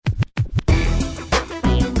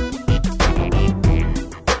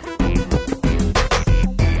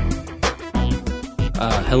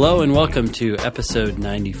Hello and welcome to episode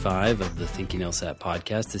 95 of the Thinking LSAT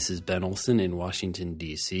podcast. This is Ben Olson in Washington,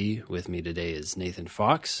 D.C. With me today is Nathan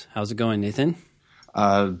Fox. How's it going, Nathan?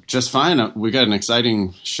 Just fine. We got an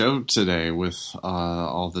exciting show today with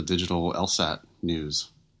all the digital LSAT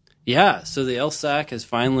news. Yeah, so the LSAC has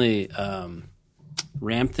finally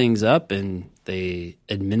ramped things up and they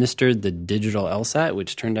administered the digital LSAT,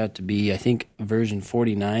 which turned out to be, I think, version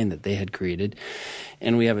 49 that they had created.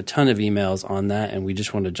 And we have a ton of emails on that, and we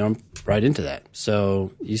just want to jump right into that.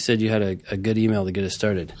 So you said you had a good email to get us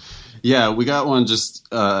started. Yeah, we got one just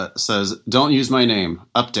says, don't use my name.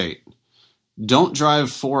 Update. Don't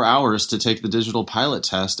drive 4 hours to take the digital pilot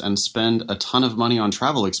test and spend a ton of money on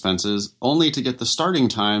travel expenses only to get the starting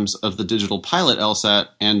times of the digital pilot LSAT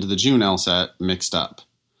and the June LSAT mixed up.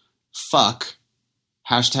 Fuck.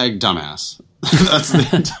 Hashtag dumbass.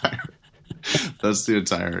 That's the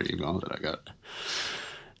entire email that I got.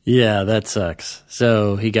 Yeah, that sucks.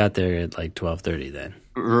 So he got there at like 12:30 then.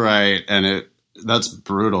 Right, and that's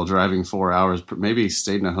brutal, driving 4 hours. Maybe he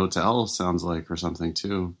stayed in a hotel, sounds like, or something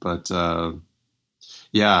too. But I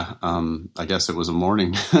guess it was a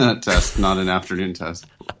morning test, not an afternoon test.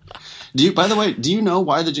 By the way, do you know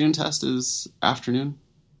why the June test is afternoon?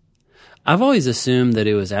 I've always assumed that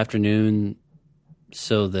it was afternoon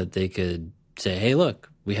so that they could say, hey, look,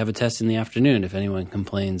 we have a test in the afternoon if anyone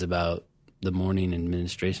complains about the morning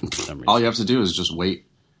administration for some reason. All you have to do is just wait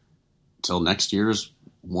till next year's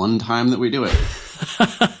one time that we do it.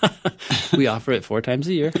 We offer it 4 times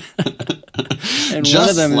a year. And just one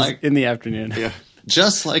of them is in the afternoon. Yeah.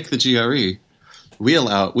 Just like the GRE,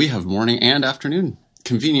 we have morning and afternoon,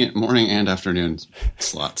 convenient morning and afternoon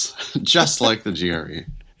slots, just like the GRE.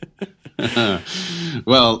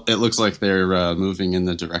 Well, it looks like they're moving in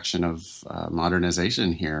the direction of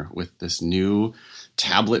modernization here with this new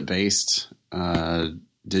tablet-based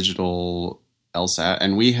digital LSAT,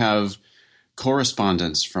 and we have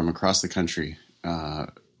correspondents from across the country,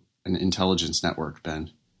 an intelligence network,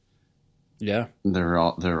 Ben. Yeah, they're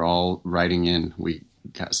all writing in. We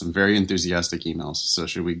got some very enthusiastic emails. So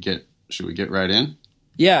should we get right in?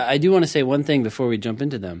 Yeah, I do want to say one thing before we jump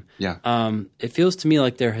into them. Yeah. It feels to me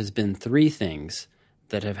like there has been 3 things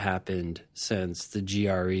that have happened since the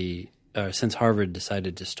GRE, since Harvard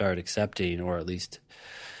decided to start accepting, or at least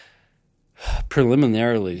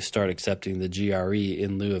preliminarily start accepting the GRE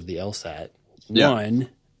in lieu of the LSAT. Yeah. One,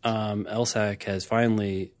 LSAC has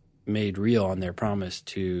finally made real on their promise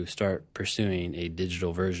to start pursuing a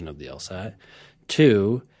digital version of the LSAT.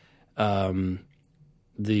 2,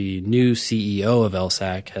 the new CEO of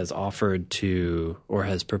LSAC has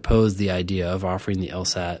has proposed the idea of offering the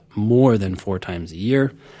LSAT more than 4 times a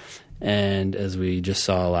year. And as we just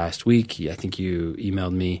saw last week, I think you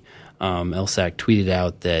emailed me, LSAC tweeted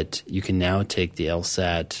out that you can now take the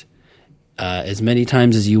LSAT as many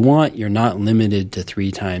times as you want. You're not limited to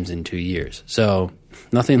 3 times in 2 years. So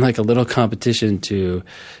nothing like a little competition to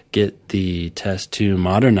get the test to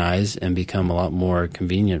modernize and become a lot more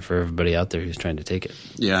convenient for everybody out there who's trying to take it.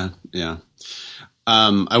 Yeah, yeah.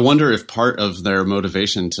 I wonder if part of their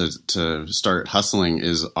motivation to start hustling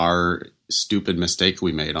is our stupid mistake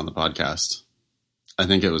we made on the podcast. I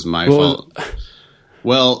think it was my fault.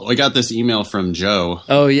 Well, I got this email from Joe.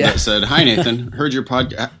 Oh, yeah. That said, hi, Nathan. Heard your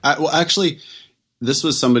podcast. Actually, this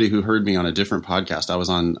was somebody who heard me on a different podcast. I was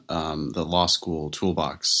on the Law School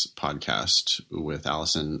Toolbox podcast with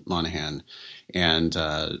Allison Monahan. And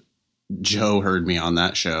Joe heard me on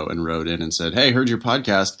that show and wrote in and said, hey, heard your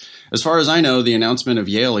podcast. As far as I know, the announcement of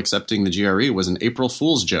Yale accepting the GRE was an April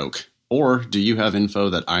Fool's joke. Or do you have info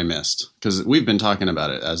that I missed? Because we've been talking about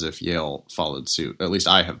it as if Yale followed suit. At least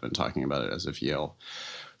I have been talking about it as if Yale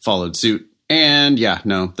followed suit. And yeah,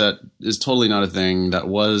 no, that is totally not a thing. That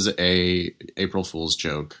was a April Fool's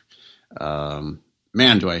joke.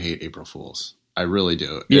 Man, do I hate April Fools. I really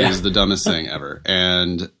do. It is the dumbest thing ever.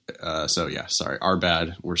 And so yeah, sorry. Our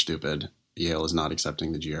bad. We're stupid. Yale is not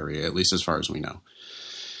accepting the GRE, at least as far as we know.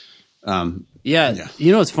 Yeah.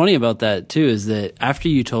 You know what's funny about that too is that after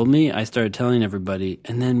you told me, I started telling everybody,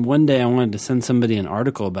 and then one day I wanted to send somebody an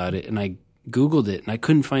article about it, and I Googled it, and I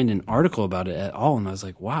couldn't find an article about it at all, and I was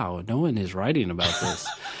like, wow, no one is writing about this.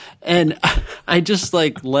 And I just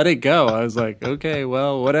let it go. I was like, okay,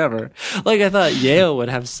 well, whatever. I thought Yale would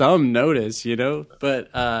have some notice, but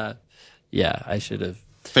I should have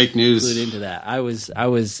fake news clued into that. I was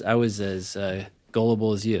as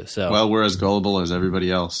gullible as you. So well, we're as gullible as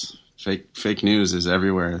everybody else. Fake news is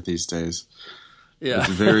everywhere these days. Yeah. It's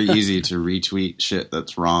very easy to retweet shit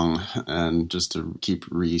that's wrong and just to keep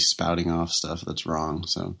re-spouting off stuff that's wrong.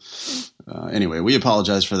 So anyway, we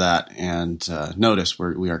apologize for that. And notice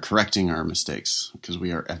we are correcting our mistakes because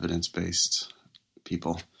we are evidence-based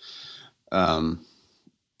people. All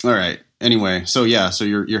right. Anyway, so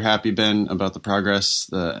you're happy, Ben, about the progress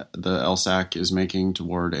the LSAC is making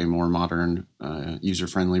toward a more modern,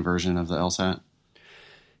 user-friendly version of the LSAT?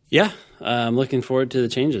 Yeah, I'm looking forward to the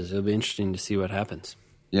changes. It'll be interesting to see what happens.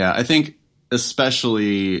 Yeah, I think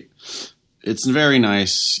especially it's very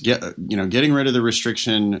nice getting rid of the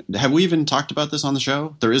restriction. Have we even talked about this on the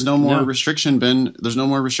show? There is no more restriction, Ben. There's no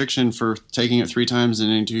more restriction for taking it 3 times in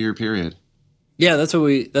a 2-year period. Yeah, that's one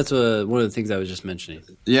of the things I was just mentioning.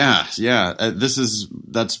 Yeah.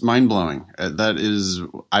 That's mind blowing.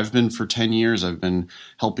 I've been for 10 years. I've been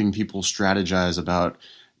helping people strategize about,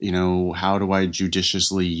 how do I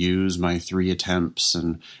judiciously use my 3 attempts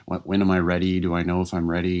and when am I ready? Do I know if I'm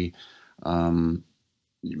ready?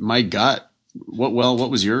 My gut. What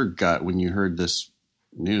was your gut when you heard this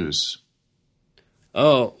news?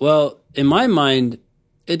 Oh, well, in my mind,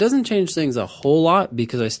 it doesn't change things a whole lot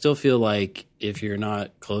because I still feel like if you're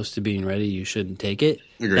not close to being ready, you shouldn't take it.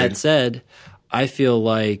 Agreed. That said, I feel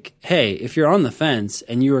like, hey, if you're on the fence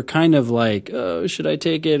and you were kind of like, oh, should I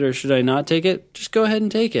take it or should I not take it? Just go ahead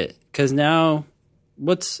and take it. Because now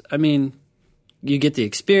you get the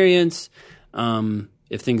experience.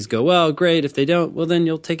 If things go well, great. If they don't, well, then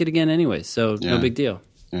you'll take it again anyway. So no big deal.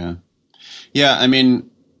 Yeah. Yeah.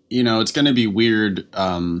 It's going to be weird.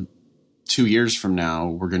 2 years from now,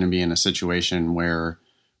 we're going to be in a situation where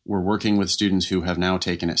we're working with students who have now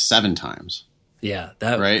taken it 7 times. Yeah.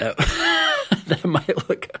 Right? That might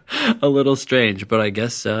look a little strange, but I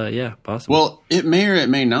guess, possible. Well, it may or it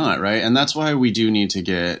may not, right? And that's why we do need to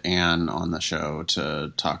get Anne on the show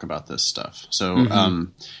to talk about this stuff. So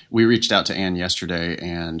we reached out to Anne yesterday,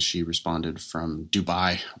 and she responded from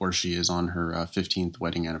Dubai, where she is on her 15th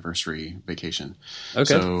wedding anniversary vacation. Okay,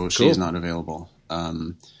 so she is not available.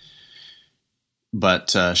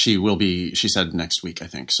 But she will be, she said next week, I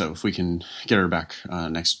think. So if we can get her back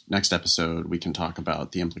next episode, we can talk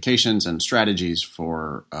about the implications and strategies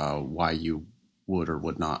for why you would or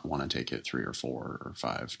would not want to take it 3 or 4 or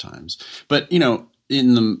 5 times. But, in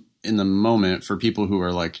the moment, for people who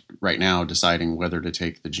are like right now deciding whether to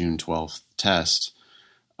take the June 12th test,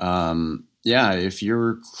 if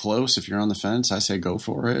you're close, if you're on the fence, I say go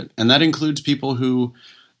for it. And that includes people who,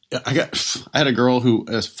 I had a girl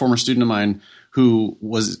a former student of mine, who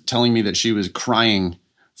was telling me that she was crying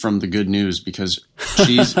from the good news because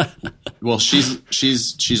she's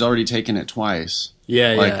already taken it twice.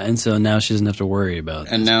 Yeah. And so now she doesn't have to worry about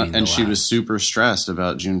it. And she was super stressed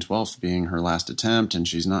about June 12th being her last attempt, and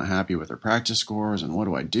she's not happy with her practice scores. And what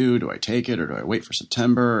do I do? Do I take it or do I wait for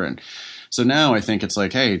September? And so now I think it's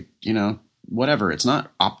like, hey, whatever. It's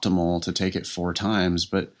not optimal to take it 4 times,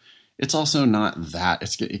 but it's also not that.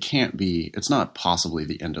 It's not possibly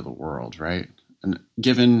the end of the world, right? And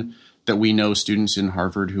given that we know students in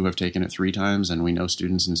Harvard who have taken it 3 times and we know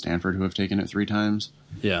students in Stanford who have taken it 3 times,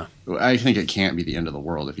 I think it can't be the end of the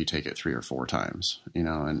world if you take it 3 or 4 times,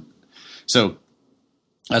 and so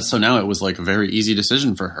now it was like a very easy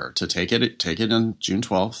decision for her to take it on June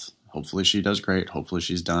 12th. Hopefully she does great. Hopefully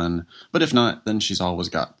she's done. But if not, then she's always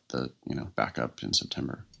got the, backup in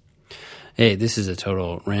September. Hey, this is a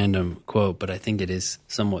total random quote, but I think it is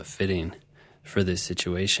somewhat fitting for this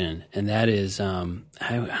situation. And that is, I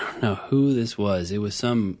don't know who this was. It was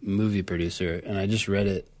some movie producer, and I just read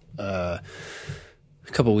it a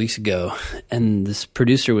couple weeks ago. And this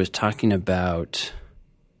producer was talking about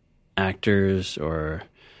actors or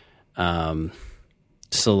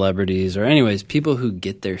celebrities, or anyways, people who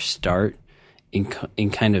get their start in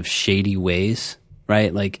kind of shady ways,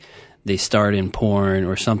 right? Like they start in porn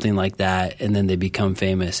or something like that, and then they become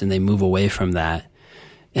famous and they move away from that.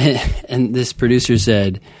 And this producer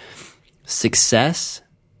said, success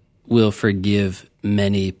will forgive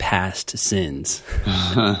many past sins.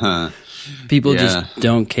 People just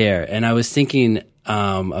don't care. And I was thinking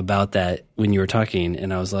about that when you were talking,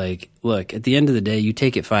 and I was like, look, at the end of the day, you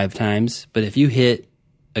take it 5 times, but if you hit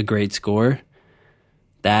a great score,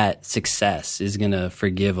 that success is going to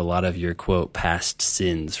forgive a lot of your, quote, past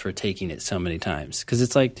sins for taking it so many times. Because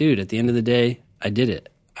it's like, dude, at the end of the day, I did it.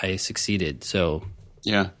 I succeeded. So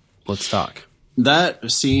let's talk. That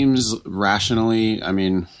seems rationally,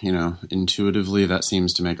 intuitively, that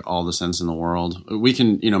seems to make all the sense in the world. We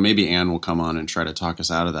can, maybe Anne will come on and try to talk us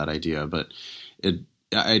out of that idea, but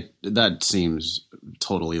that seems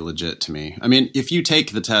totally legit to me. I mean, if you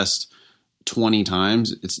take the test 20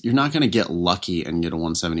 times, you're not going to get lucky and get a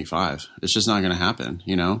 175. It's just not going to happen,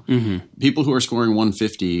 Mm-hmm. People who are scoring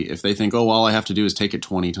 150, if they think, oh, all I have to do is take it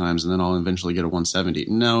 20 times and then I'll eventually get a 170.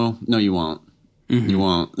 No, you won't. You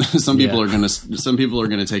won't. Some people are going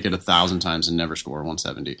to take it 1,000 times and never score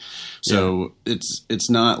 170. So it's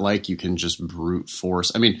not like you can just brute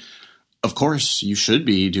force. I mean, of course, you should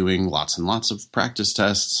be doing lots and lots of practice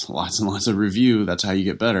tests, lots and lots of review. That's how you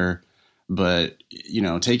get better. But,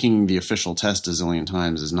 taking the official test a zillion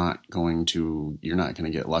times is not going to, you're not going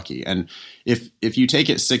to get lucky. And if you take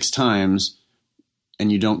it 6 times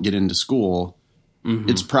and you don't get into school,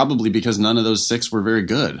 it's probably because none of those 6 were very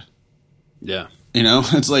good. Yeah.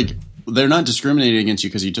 It's like they're not discriminating against you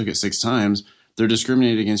because you took it 6 times. They're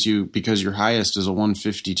discriminating against you because your highest is a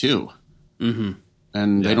 152. Mm-hmm.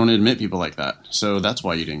 And they don't admit people like that. So that's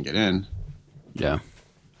why you didn't get in. Yeah.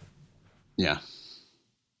 Yeah.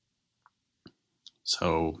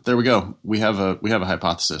 So there we go. We have a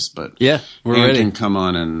hypothesis, but we're Ann ready. can come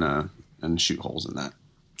on and shoot holes in that.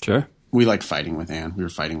 Sure. We like fighting with Ann. We were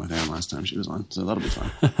fighting with Ann last time she was on, so that'll be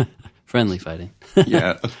fun. Friendly fighting.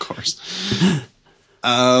 Yeah, of course.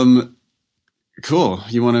 Cool.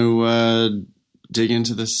 You want to dig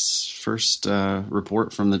into this first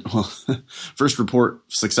report from the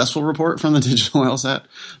successful report from the digital LSAT?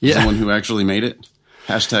 Someone who actually made it.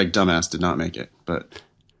 Hashtag dumbass did not make it, but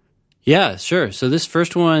yeah, sure. So this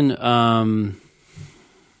first one,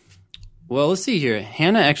 well, let's see here.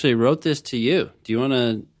 Hannah actually wrote this to you. Do you want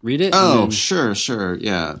to read it? Oh, sure.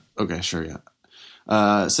 Yeah. Okay, sure.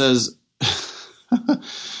 Yeah. It says,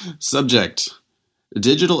 subject,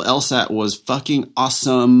 digital LSAT was fucking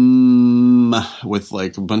awesome with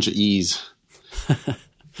like a bunch of E's.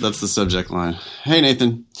 That's the subject line. Hey,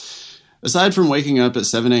 Nathan. Aside from waking up at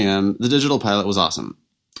 7 a.m., the digital pilot was awesome.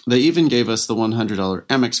 They even gave us the $100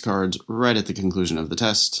 Amex cards right at the conclusion of the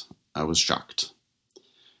test. I was shocked.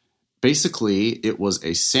 Basically, it was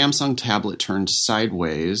a Samsung tablet turned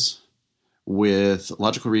sideways with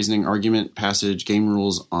logical reasoning, argument, passage, game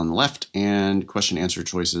rules on the left, and question-answer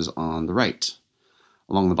choices on the right.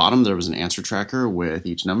 Along the bottom, there was an answer tracker with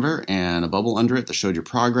each number and a bubble under it that showed your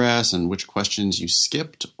progress and which questions you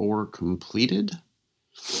skipped or completed.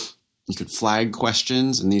 You could flag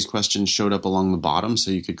questions, and these questions showed up along the bottom,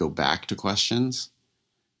 so you could go back to questions.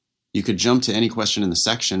 You could jump to any question in the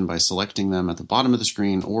section by selecting them at the bottom of the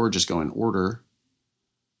screen or just go in order.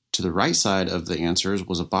 To the right side of the answers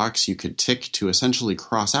was a box you could tick to essentially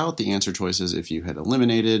cross out the answer choices if you had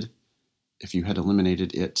eliminated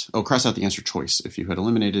it. Oh, cross out the answer choice if you had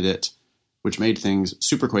eliminated it, which made things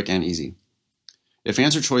super quick and easy. If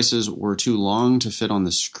answer choices were too long to fit on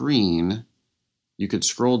the screen, you could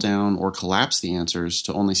scroll down or collapse the answers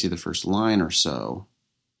to only see the first line or so.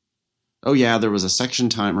 Oh yeah, there was a section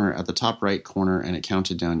timer at the top right corner and it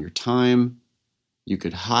counted down your time. You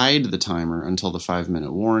could hide the timer until the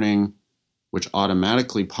 5-minute warning, which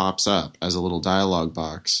automatically pops up as a little dialog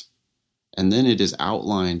box. And then it is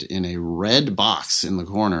outlined in a red box in the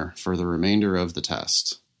corner for the remainder of the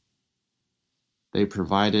test. They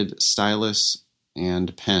provided stylus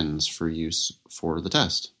and pens for use for the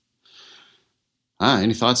test.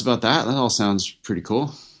 Any thoughts about that? That all sounds pretty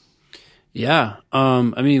cool. Yeah.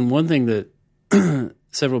 I mean, one thing that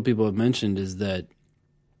several people have mentioned is that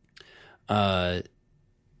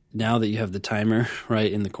now that you have the timer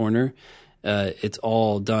right in the corner, it's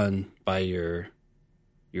all done by your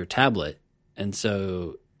tablet. And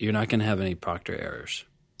so you're not going to have any proctor errors.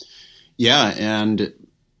 Yeah, and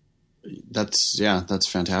that's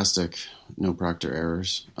fantastic. No proctor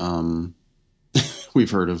errors.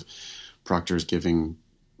 We've heard of proctors giving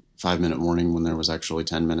 5-minute warning when there was actually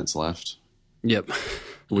 10 minutes left. Yep.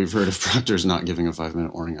 We've heard of proctors not giving a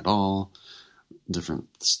 5-minute warning at all. Different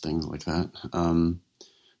things like that.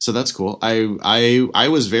 So that's cool. I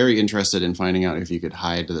was very interested in finding out if you could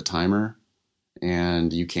hide the timer,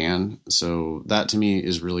 and you can. So that to me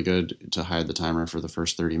is really good, to hide the timer for the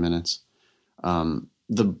first 30 minutes.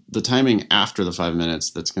 The timing after the 5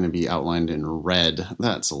 minutes that's going to be outlined in red,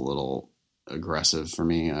 that's a little aggressive for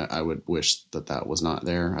me. I would wish that was not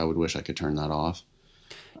there. I would wish I could turn that off.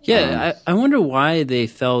 Yeah, I wonder why they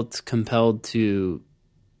felt compelled to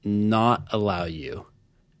not allow you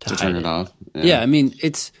to turn it off. Yeah, I mean,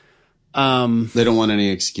 it's... they don't want any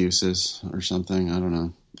excuses or something. I don't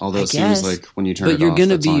know. Although it seems like when you turn it off,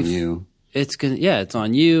 it's on you. It's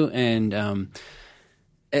on you. And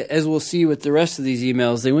as we'll see with the rest of these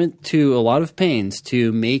emails, they went to a lot of pains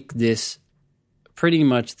to make this pretty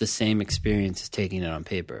much the same experience as taking it on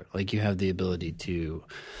paper. Like, you have the ability to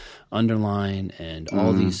underline and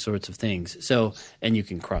all these sorts of things. So, and you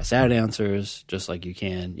can cross out answers just like you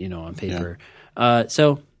can, on paper. Yeah.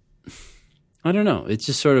 So I don't know. It's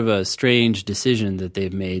just sort of a strange decision that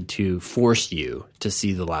they've made to force you to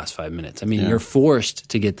see the last 5 minutes. I mean, you're forced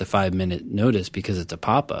to get the 5-minute notice because it's a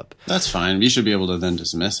pop-up. That's fine. You should be able to then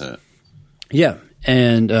dismiss it. Yeah,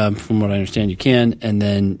 and from what I understand, you can, and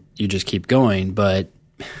then you just keep going. But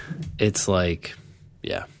it's like,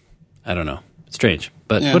 yeah, I don't know, strange,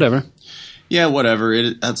 but whatever. Yeah,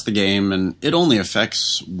 whatever. That's the game, and it only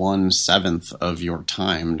affects 1/7 of your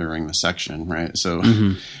time during the section, right? So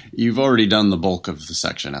you've already done the bulk of the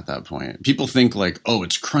section at that point. People think like, oh,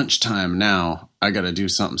 it's crunch time now. I got to do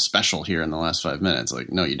something special here in the last 5 minutes.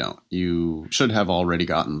 Like, no, you don't. You should have already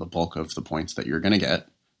gotten the bulk of the points that you're going to get.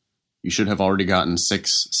 You should have already gotten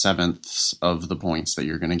 6/7 of the points that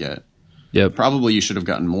you're going to get. Yep. Probably you should have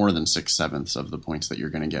gotten more than 6/7 of the points that you're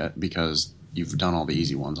going to get because you've done all the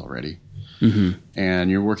easy ones already. And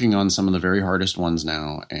you're working on some of the very hardest ones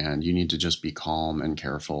now, and you need to just be calm and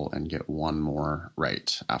careful and get one more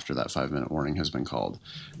right after that 5-minute warning has been called.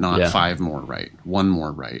 Not 5 more right, 1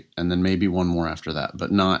 more right, and then maybe 1 more after that,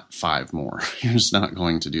 but not 5 more. You're just not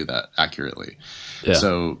going to do that accurately. Yeah.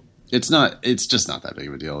 So it's just not that big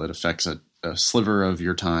of a deal. It affects a sliver of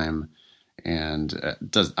your time, and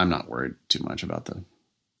I'm not worried too much about the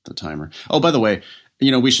timer. Oh, by the way,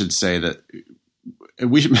 we should say that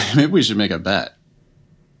maybe we should make a bet.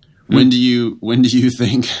 When do you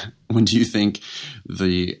think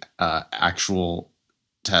the actual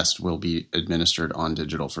test will be administered on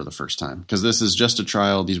digital for the first time? Because this is just a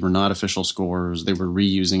trial. These were not official scores. They were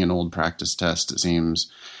reusing an old practice test, it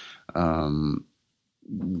seems.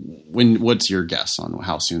 What's your guess on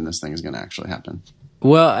how soon this thing is going to actually happen?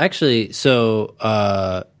 Well, actually, so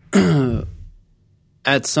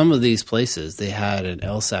at some of these places, they had an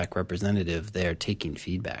LSAC representative there taking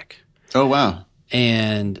feedback. Oh, wow.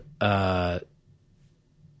 And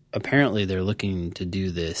apparently they're looking to do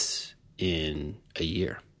this in a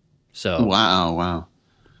year. So wow.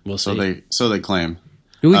 We'll see. So they claim.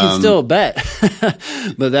 We can still bet.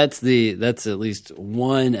 But that's at least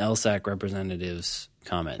one LSAC representative's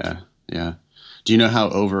comment. Yeah. Do you know how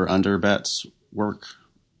over-under bets work?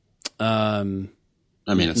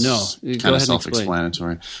 I mean, it's kind of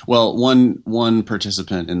self-explanatory. Well, one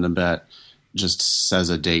participant in the bet just says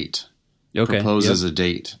a date, proposes a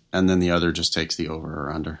date, and then the other just takes the over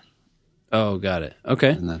or under. Oh, got it. Okay,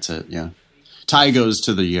 and that's it. Yeah, tie goes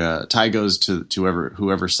to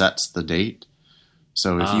whoever sets the date.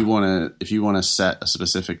 So if you want to set a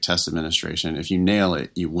specific test administration, if you nail it,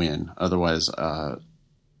 you win. Otherwise,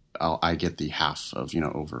 I get the half of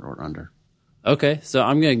over or under. Okay, so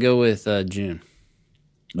I'm going to go with June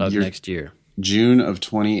of next year. June of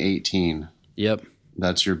 2018. Yep.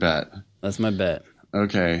 That's your bet. That's my bet.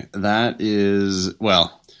 Okay, that is,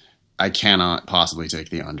 well, I cannot possibly take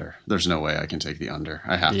the under. There's no way I can take the under.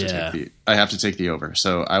 I have to take the over.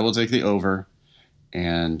 So I will take the over,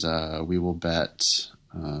 and we will bet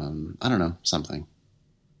I don't know, something.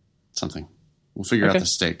 We'll figure out the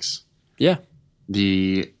stakes. Yeah.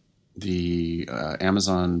 The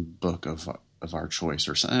Amazon book of our choice,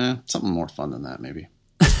 or something more fun than that, maybe.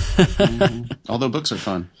 Although books are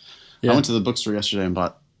fun. Yeah. I went to the bookstore yesterday and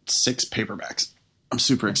bought 6 paperbacks. I'm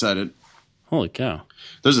super excited. Holy cow.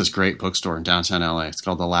 There's this great bookstore in downtown LA. It's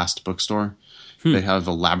called The Last Bookstore. They have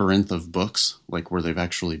a labyrinth of books, like where they've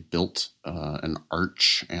actually built an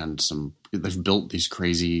arch and they've built these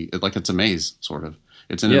crazy, like it's a maze, sort of.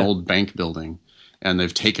 It's in an old bank building, and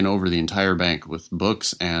they've taken over the entire bank with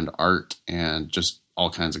books and art and just all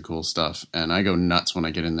kinds of cool stuff. And I go nuts when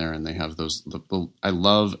I get in there and they have those. I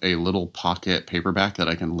love a little pocket paperback that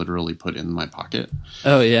I can literally put in my pocket.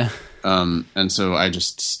 Oh, yeah. And so I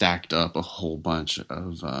just stacked up a whole bunch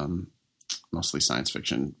of mostly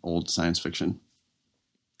old science fiction.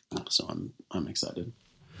 So I'm excited.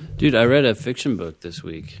 Dude, I read a fiction book this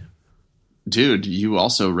week. Dude, you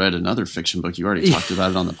also read another fiction book. You already talked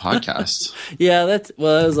about it on the podcast. Yeah, that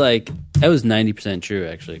was 90% true,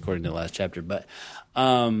 actually, according to the last chapter. But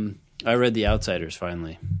I read The Outsiders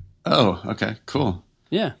finally. Oh, okay, cool.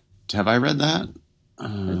 Yeah. Have I read that?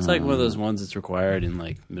 It's like one of those ones that's required in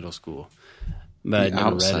like middle school. But I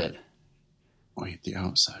never read it. Wait, The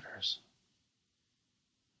Outsiders.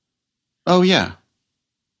 Oh, yeah.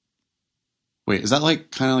 Wait, is that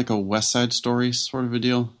kind of like a West Side Story sort of a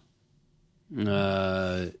deal?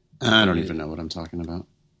 I don't even know what I'm talking about.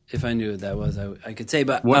 If I knew what that was, I could say.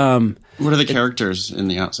 But what are the characters in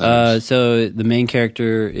The Outsiders? So the main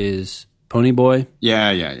character is Pony Boy.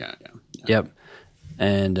 Yeah. Yep.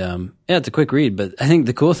 And it's a quick read. But I think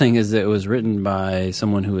the cool thing is that it was written by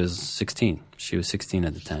someone who was 16. She was 16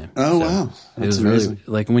 at the time. Oh, wow. That's it was amazing.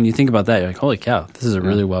 Really, when you think about that, you're like, holy cow, this is a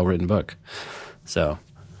really well written book. So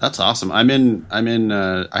that's awesome. I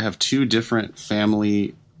have 2 different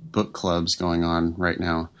family book clubs going on right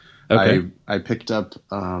now. Okay. I picked up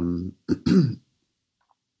I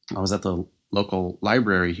was at the local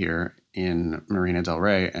library here in Marina del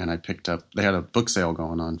Rey, and I picked up, they had a book sale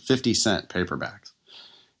going on, 50-cent paperbacks.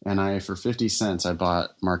 And for 50 cents, I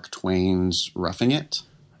bought Mark Twain's Roughing It.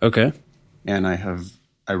 Okay. And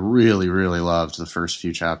I really, really loved the first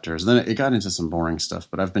few chapters. Then it got into some boring stuff,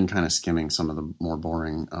 but I've been kind of skimming some of the more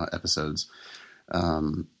boring episodes,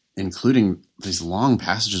 including these long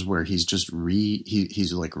passages where he's just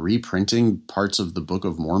he's like reprinting parts of the Book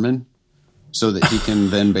of Mormon so that he can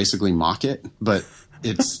then basically mock it. But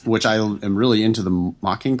which I am really into the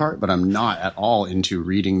mocking part, but I'm not at all into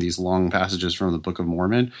reading these long passages from the Book of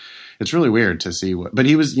Mormon. It's really weird to see but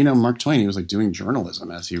he was, Mark Twain, he was like doing journalism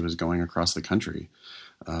as he was going across the country,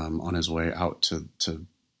 on his way out to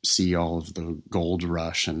see all of the gold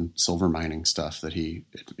rush and silver mining stuff that he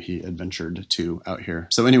adventured to out here.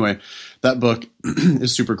 So anyway, that book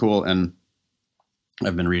is super cool, and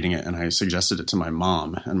I've been reading it, and I suggested it to my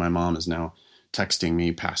mom, and my mom is now texting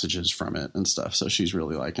me passages from it and stuff. So she's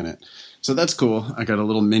really liking it. So that's cool. I got a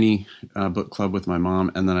little mini book club with my mom.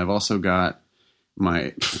 And then I've also got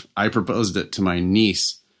I proposed it to my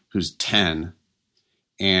niece who's 10,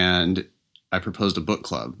 and I proposed a book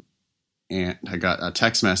club, and I got a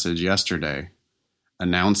text message yesterday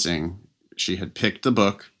announcing she had picked the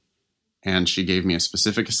book, and she gave me a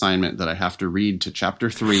specific assignment that I have to read to chapter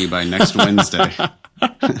 3 by next Wednesday.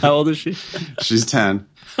 How old is she? She's 10.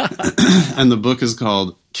 And the book is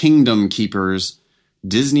called Kingdom Keepers,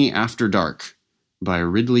 Disney After Dark by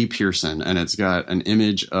Ridley Pearson. And it's got an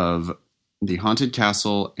image of the haunted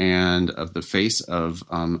castle and of the face of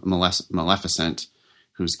Maleficent,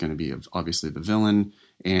 who's going to be obviously the villain.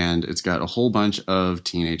 And it's got a whole bunch of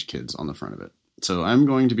teenage kids on the front of it. So I'm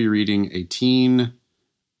going to be reading a teen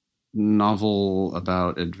novel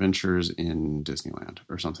about adventures in Disneyland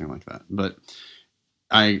or something like that. But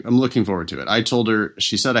I'm looking forward to it. I told her,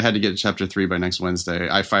 she said I had to get to chapter 3 by next Wednesday.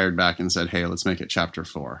 I fired back and said, hey, let's make it chapter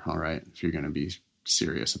 4. All right, if you're going to be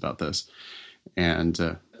serious about this. And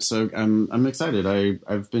so I'm excited.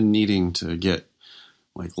 I've been needing to get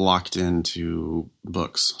like locked into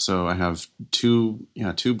books. So I have two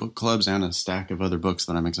book clubs and a stack of other books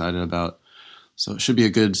that I'm excited about. So it should be a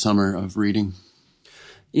good summer of reading.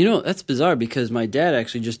 That's bizarre because my dad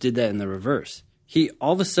actually just did that in the reverse.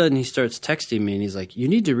 All of a sudden he starts texting me and he's like, you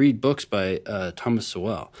need to read books by Thomas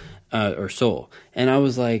Sowell or Sowell. And I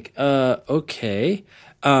was like, okay.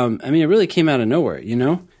 It really came out of nowhere,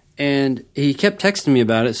 and he kept texting me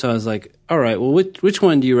about it. So I was like, all right, well, which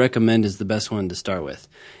one do you recommend is the best one to start with?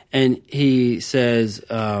 And he says,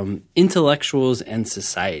 Intellectuals and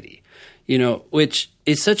Society, which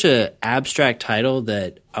is such an abstract title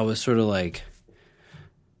that I was sort of like,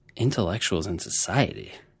 Intellectuals and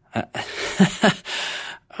Society. I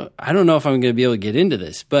don't know if I'm going to be able to get into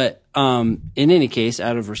this, but in any case,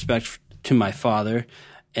 out of respect to my father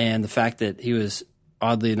and the fact that he was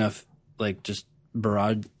oddly enough like just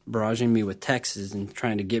barraging me with texts and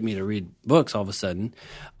trying to get me to read books all of a sudden,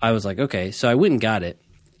 I was like, okay. So I went and got it,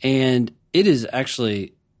 and it is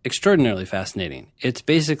actually extraordinarily fascinating. It's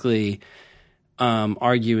basically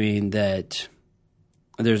arguing that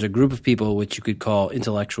there's a group of people which you could call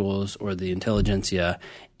intellectuals or the intelligentsia,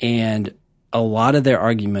 and a lot of their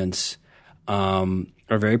arguments are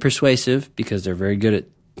very persuasive because they're very good at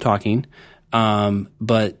talking,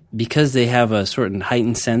 but because they have a certain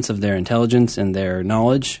heightened sense of their intelligence and their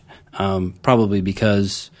knowledge, probably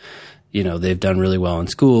because they've done really well in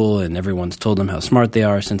school and everyone's told them how smart they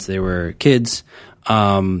are since they were kids,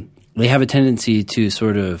 they have a tendency to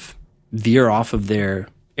sort of veer off of their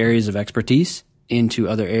areas of expertise into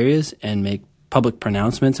other areas and make public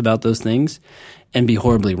pronouncements about those things and be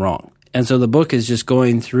horribly wrong. And so the book is just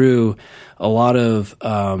going through a lot of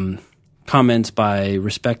comments by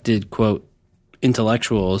respected, quote,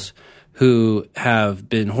 intellectuals who have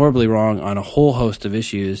been horribly wrong on a whole host of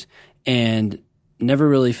issues and never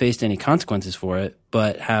really faced any consequences for it,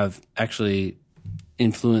 but have actually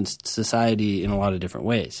influenced society in a lot of different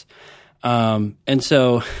ways. And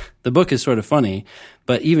so the book is sort of funny,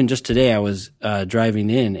 but even just today I was driving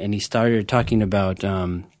in and he started talking about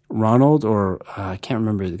Ronald, or I can't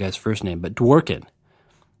remember the guy's first name, but Dworkin,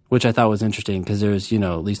 which I thought was interesting because there's,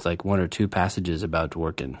 at least like one or two passages about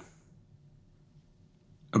Dworkin.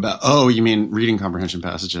 You mean reading comprehension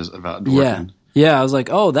passages about Dworkin? Yeah, I was like,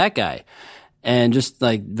 oh, that guy. And just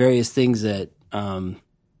like various things that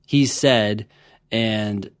he said,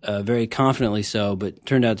 and very confidently so, but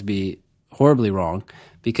turned out to be horribly wrong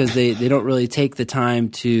because they don't really take the time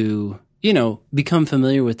to, become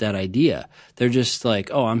familiar with that idea. They're just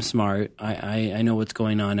like, oh, I'm smart. I know what's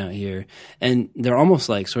going on out here. And they're almost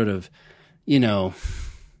like sort of,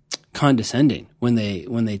 condescending when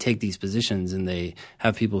they take these positions, and they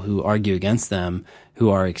have people who argue against them who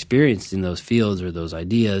are experienced in those fields or those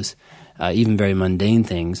ideas, even very mundane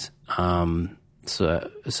things. Anyways,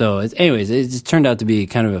 it's turned out to be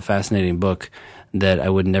kind of a fascinating book that I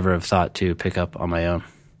would never have thought to pick up on my own.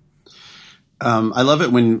 I love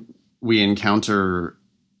it when we encounter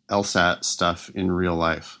LSAT stuff in real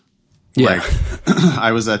life. Yeah. Like,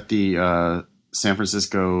 I was at the San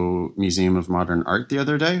Francisco Museum of Modern Art the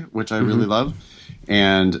other day, which I really love.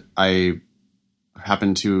 And I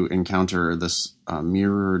happened to encounter this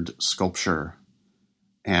mirrored sculpture.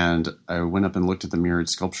 And I went up and looked at the mirrored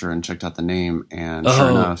sculpture and checked out the name. And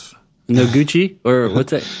sure enough... Noguchi? Or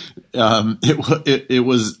what's that? It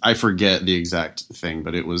was, I forget the exact thing,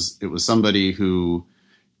 but it was somebody who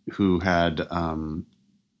had...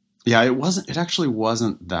 it actually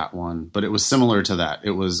wasn't that one, but it was similar to that.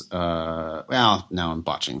 It was, now I'm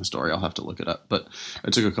botching the story. I'll have to look it up, but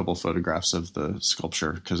I took a couple photographs of the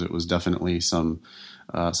sculpture because it was definitely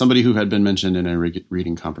somebody who had been mentioned in a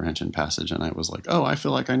reading comprehension passage. And I was like, oh, I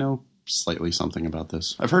feel like I know slightly something about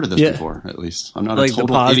this. I've heard of this before, at least. I'm not like a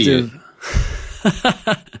total idiot.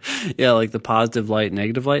 Yeah. Like the positive light,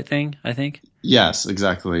 negative light thing, I think. Yes,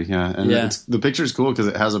 exactly. Yeah. And the picture is cool because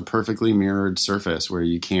it has a perfectly mirrored surface where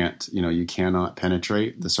you cannot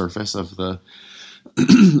penetrate the surface of the,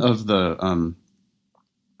 of the,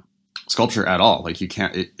 sculpture at all. Like you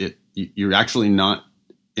can't, you're actually not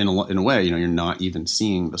in a way, you're not even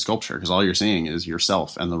seeing the sculpture because all you're seeing is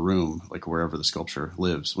yourself and the room, like wherever the sculpture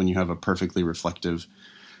lives. When you have a perfectly reflective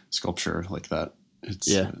sculpture like that,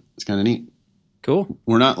 it's kind of neat. Cool.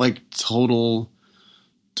 We're not like total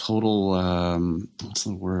what's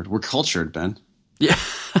the word? We're cultured, Ben. Yeah.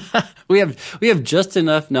 we have just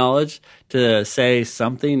enough knowledge to say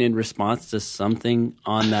something in response to something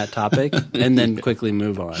on that topic and then quickly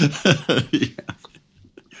move on.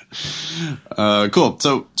 Cool.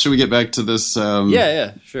 So should we get back to this?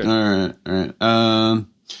 Yeah, sure. All right.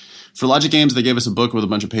 For logic games, they gave us a book with a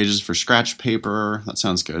bunch of pages for scratch paper. That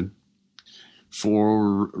sounds good.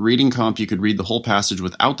 For reading comp, you could read the whole passage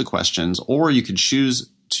without the questions, or you could choose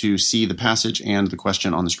to see the passage and the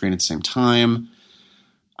question on the screen at the same time.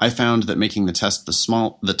 I found that making the text the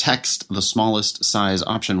smallest size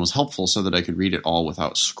option was helpful so that I could read it all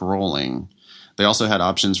without scrolling. They also had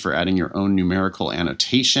options for adding your own numerical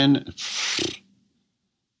annotation.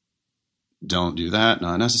 Don't do that,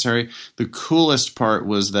 not necessary. The coolest part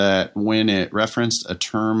was that when it referenced a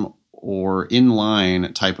term or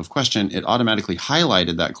inline type of question, it automatically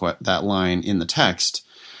highlighted that line in the text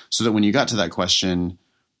so that when you got to that question,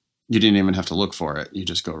 you didn't even have to look for it. You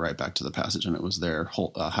just go right back to the passage and it was there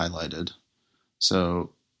highlighted.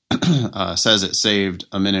 So says it saved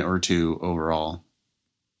a minute or two overall.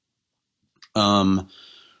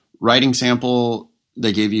 Writing sample,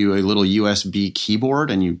 they gave you a little USB keyboard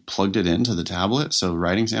and you plugged it into the tablet. So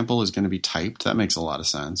writing sample is going to be typed. That makes a lot of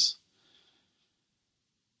sense.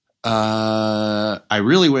 I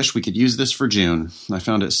really wish we could use this for June. I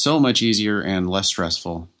found it so much easier and less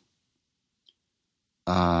stressful.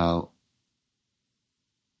 Hannah.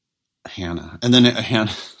 And then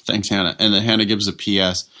thanks, Hannah. And then Hannah gives a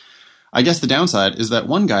PS. I guess the downside is that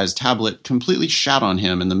one guy's tablet completely shat on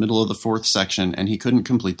him in the middle of the 4th section and he couldn't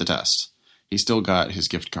complete the test. He still got his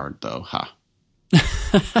gift card, though. Ha.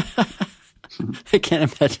 I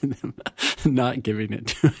can't imagine them not giving it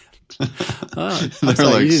to him. Oh, they're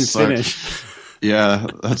like, you didn't finish. Yeah,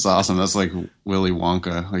 that's awesome. That's like Willy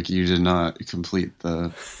Wonka. Like you did not complete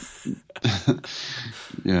the...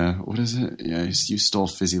 Yeah, what is it? Yeah, you stole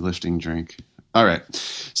fizzy lifting drink. All right.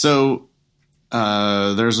 So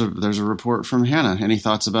there's a report from Hannah. Any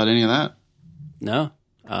thoughts about any of that? No.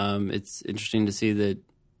 It's interesting to see that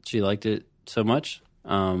she liked it so much.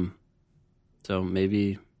 So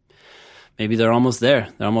maybe they're almost there.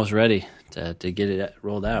 They're almost ready to get it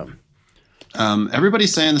rolled out.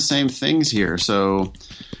 Everybody's saying the same things here. So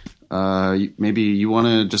maybe you want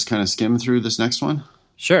to just kind of skim through this next one?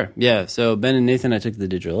 Sure. Yeah. So Ben and Nathan, I took the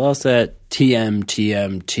digital LSAT,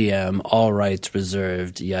 TM, all rights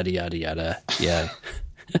reserved, yada, yada, yada. Yeah.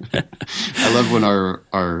 I love when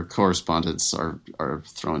our correspondents are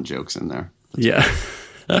throwing jokes in there. Yeah.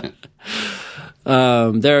 There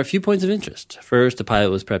are a few points of interest. First, the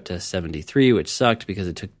pilot was prep test 73, which sucked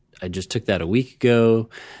because I just took that a week ago.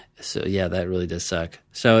 So yeah, that really does suck.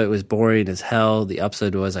 So it was boring as hell. The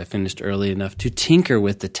upside was I finished early enough to tinker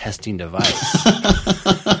with the testing device.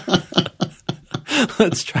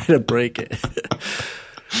 Let's try to break it.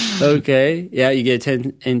 Okay. Yeah, you get a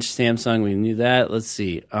 10-inch Samsung. We knew that. Let's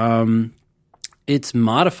see. it's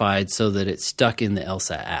modified so that it's stuck in the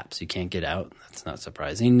LSAT app, so you can't get out. That's not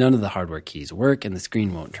surprising. None of the hardware keys work, and the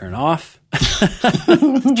screen won't turn off.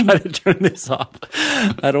 Try to turn this off.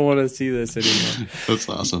 I don't want to see this anymore. That's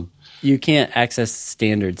awesome. You can't access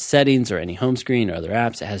standard settings or any home screen or other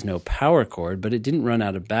apps. It has no power cord, but it didn't run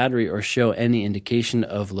out of battery or show any indication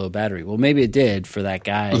of low battery. Well, maybe it did for that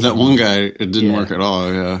guy. That one guy, it didn't work at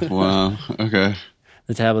all. Yeah. Wow. Okay.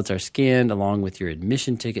 The tablets are scanned along with your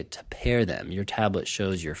admission ticket to pair them. Your tablet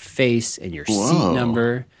shows your face and your seat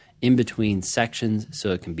number in between sections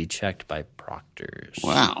so it can be checked by proctors.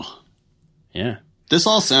 Wow. Yeah. This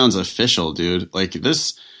all sounds official, dude. Like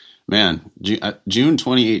this, man, June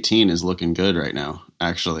 2018 is looking good right now,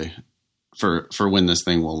 actually, for when this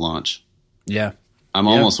thing will launch. Yeah. I'm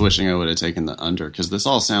almost wishing I would have taken the under because this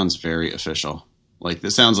all sounds very official. Like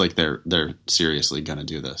this sounds like they're seriously going to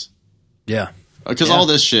do this. Yeah. Because all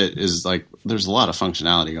this shit is like, there's a lot of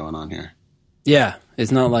functionality going on here. Yeah.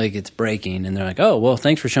 It's not like it's breaking and they're like, oh, well,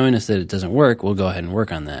 thanks for showing us that it doesn't work. We'll go ahead and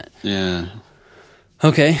work on that. Yeah.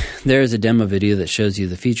 Okay. There is a demo video that shows you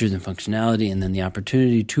the features and functionality and then the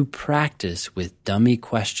opportunity to practice with dummy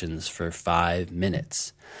questions for 5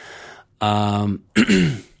 minutes. Okay.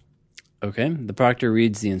 The proctor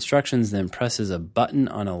reads the instructions, then presses a button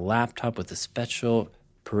on a laptop with a special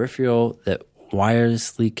peripheral that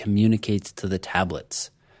wirelessly communicates to the tablets.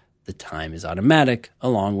 The time is automatic,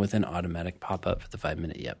 along with an automatic pop-up for the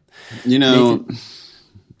 5-minute. Yep. You know, Nathan,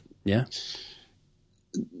 yeah.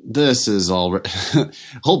 This is all.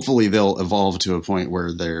 Hopefully, they'll evolve to a point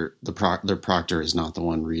where their proctor is not the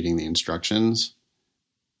one reading the instructions.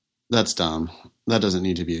 That's dumb. That doesn't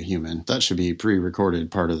need to be a human. That should be pre-recorded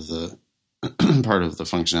part of the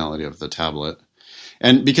functionality of the tablet.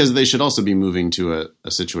 And because they should also be moving to a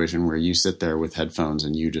situation where you sit there with headphones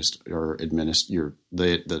and you just are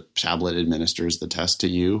the tablet administers the test to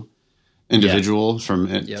you, individual from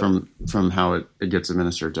how it gets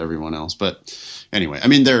administered to everyone else. But anyway, I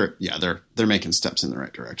mean they're making steps in the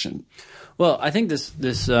right direction. Well, I think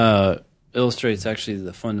this illustrates actually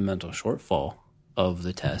the fundamental shortfall of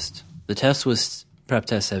the test. The test was Prep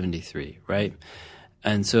Test 73, right?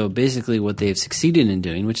 And so basically what they've succeeded in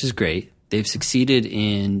doing, which is great, they've succeeded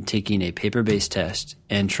in taking a paper-based test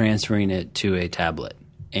and transferring it to a tablet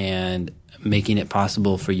and making it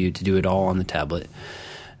possible for you to do it all on the tablet,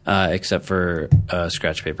 except for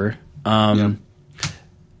scratch paper.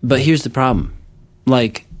 But here's the problem.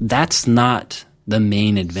 Like, that's not the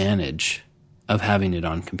main advantage of having it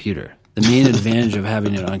on computer. The main advantage of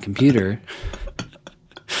having it on computer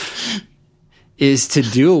is to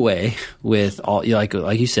do away with all, like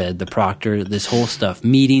you said, the proctor, this whole stuff,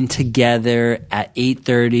 meeting together at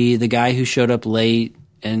 8:30. The guy who showed up late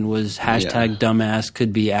and was hashtag dumbass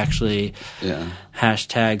could be actually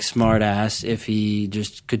hashtag smartass if he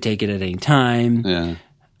just could take it at any time. Yeah.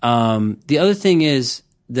 The other thing is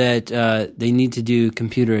that they need to do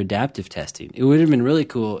computer adaptive testing. It would have been really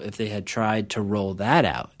cool if they had tried to roll that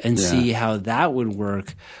out and see how that would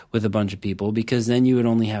work with a bunch of people, because then you would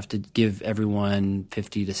only have to give everyone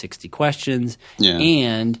 50 to 60 questions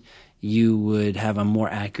and you would have a more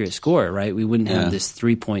accurate score, right? We wouldn't have this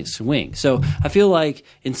 3-point swing. So I feel like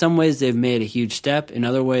in some ways they've made a huge step. In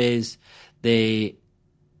other ways, they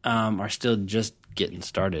are still just getting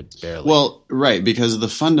started barely. Well, right, because the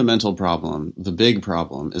fundamental problem, the big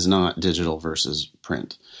problem, is not digital versus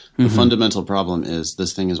print. The fundamental problem is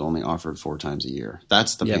this thing is only offered 4 times a year.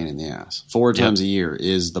 That's the pain in the ass. 4 times a year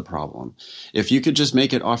is the problem. If you could just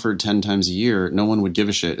make it offered 10 times a year, no one would give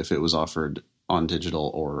a shit if it was offered on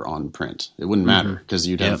digital or on print. It wouldn't matter because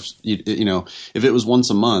you'd have, you know, if it was once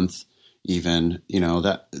a month, even, you know,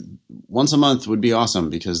 that once a month would be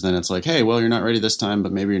awesome, because then it's like, hey, well, you're not ready this time,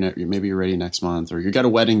 but maybe you're ready next month, or you got a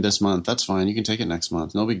wedding this month. That's fine. You can take it next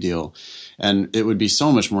month. No big deal. And it would be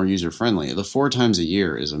so much more user friendly. The 4 times a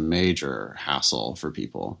year is a major hassle for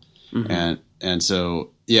people. And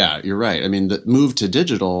so, yeah, you're right. I mean, the move to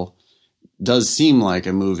digital does seem like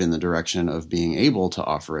a move in the direction of being able to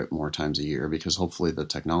offer it more times a year, because hopefully the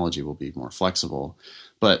technology will be more flexible.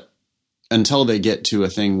 But until they get to a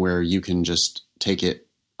thing where you can just take it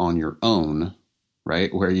on your own,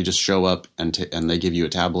 right? Where you just show up and they give you a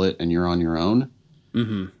tablet and you're on your own.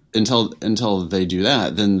 Until they do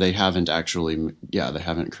that, then they haven't actually, they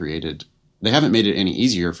haven't made it any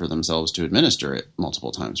easier for themselves to administer it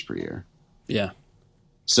multiple times per year. Yeah.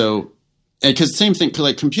 So, because same thing,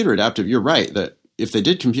 like computer adaptive, you're right that if they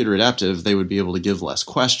did computer adaptive, they would be able to give less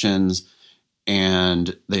questions,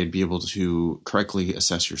 and they'd be able to correctly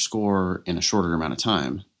assess your score in a shorter amount of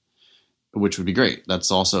time, which would be great.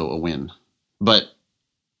 That's also a win. But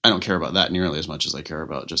I don't care about that nearly as much as I care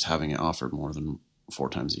about just having it offered more than 4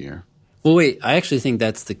 times a year. Well, wait, I actually think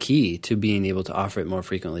that's the key to being able to offer it more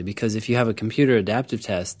frequently, because if you have a computer adaptive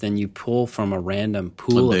test, then you pull from a random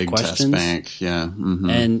pool of questions. Test bank, yeah.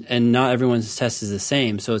 Mm-hmm. And not everyone's test is the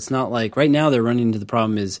same. So it's not like right now they're running into the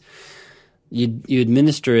problem is you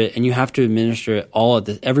administer it and you have to administer it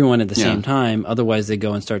everyone at the same time. Otherwise they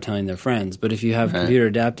go and start telling their friends. But if you have computer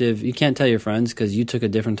adaptive, you can't tell your friends because you took a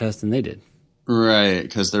different test than they did. Right,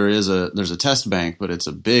 because there's a test bank, but it's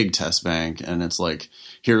a big test bank, and it's like,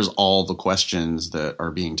 here's all the questions that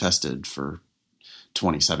are being tested for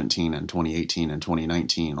 2017 and 2018 and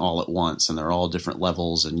 2019 all at once, and they're all different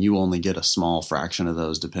levels, and you only get a small fraction of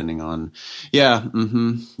those depending on. Yeah,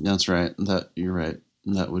 that's right. You're right.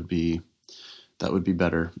 That would be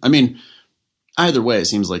better. I mean, either way, it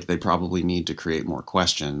seems like they probably need to create more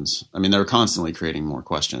questions. I mean, they're constantly creating more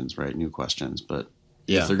questions, right? New questions, but.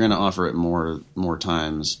 Yeah. If they're going to offer it more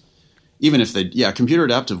times, even if computer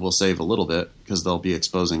adaptive will save a little bit because they'll be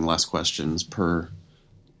exposing less questions per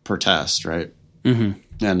test, right? Mm-hmm.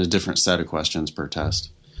 And a different set of questions per test.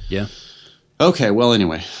 Yeah. Okay. Well,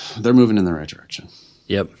 anyway, they're moving in the right direction.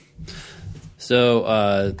 Yep.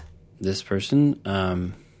 So this person,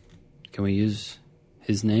 can we use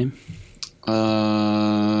his name?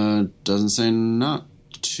 Doesn't say not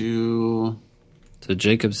to. So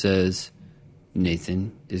Jacob says,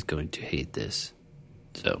 Nathan is going to hate this.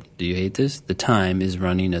 So, do you hate this? The time is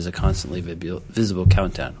running as a constantly visible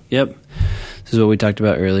countdown. Yep. This is what we talked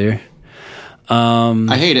about earlier.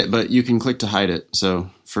 I hate it, but you can click to hide it. So,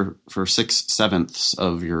 for 6/7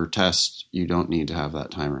 of your test, you don't need to have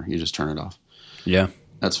that timer. You just turn it off. Yeah.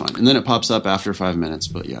 That's fine. And then it pops up after 5 minutes,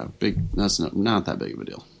 but that's not that big of a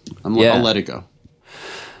deal. I'll let it go.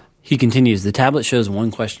 He continues, the tablet shows one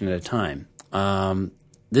question at a time.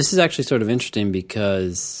 This is actually sort of interesting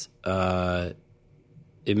because it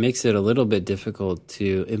makes it a little bit difficult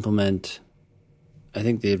to implement, I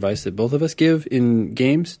think, the advice that both of us give in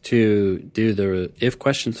games to do the if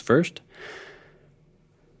questions first.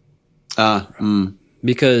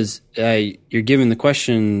 Because you're given the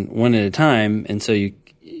question one at a time, and so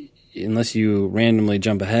unless you randomly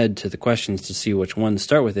jump ahead to the questions to see which one to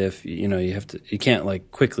start with, you can't like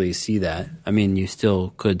quickly see that. I mean, you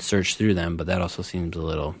still could search through them, but that also seems a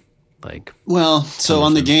little like. Well, so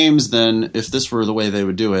on the games, then, if this were the way they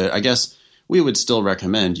would do it, I guess we would still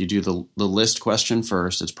recommend you do the list question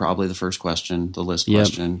first. It's probably the first question, the list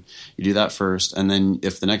question. You do that first, and then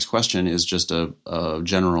if the next question is just a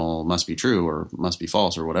general must be true or must be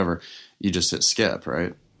false or whatever, you just hit skip,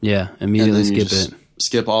 right? Yeah, immediately skip it.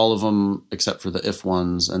 Skip all of them except for the if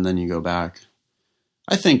ones, and then you go back.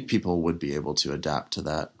 I think people would be able to adapt to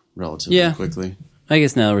that relatively quickly. I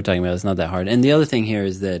guess now that we're talking about it, it's not that hard. And the other thing here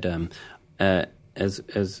is that,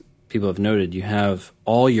 as people have noted, you have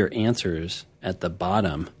all your answers at the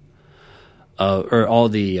bottom, or all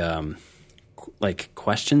the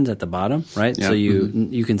questions at the bottom, right? Yeah. So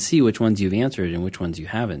you can see which ones you've answered and which ones you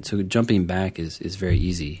haven't. So jumping back is very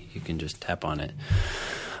easy. You can just tap on it.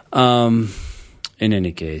 In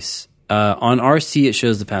any case, on RC, it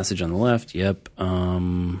shows the passage on the left. Yep.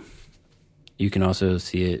 You can also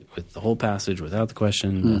see it with the whole passage without the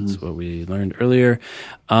question. Mm-hmm. That's what we learned earlier.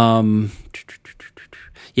 So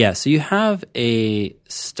you have a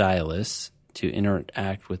stylus to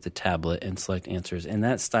interact with the tablet and select answers. And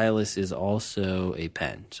that stylus is also a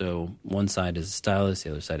pen. So one side is a stylus,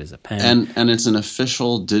 the other side is a pen. And it's an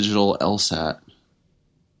official digital LSAT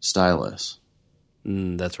stylus.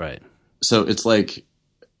 That's right. So it's like,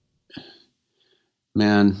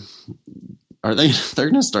 man, they're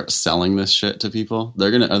going to start selling this shit to people?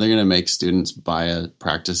 Are they going to make students buy a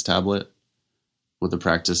practice tablet with a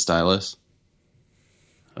practice stylus?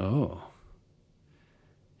 Oh.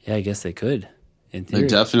 Yeah, I guess they could. In theory. They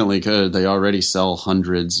definitely could. They already sell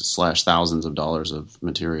hundreds/thousands of dollars of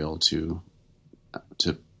material to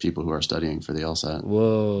people who are studying for the LSAT.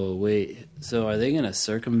 Whoa, wait. So are they going to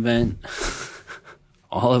circumvent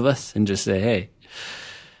all of us and just say, hey,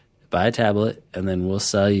 buy a tablet and then we'll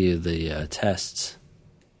sell you the tests?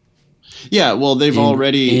 Yeah, well, they've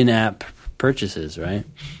already in-app purchases, right?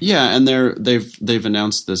 Yeah, and they've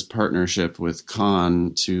announced this partnership with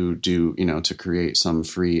Khan to do, to create some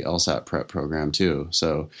free LSAT prep program too.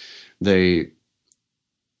 So they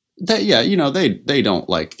don't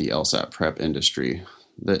like the LSAT prep industry.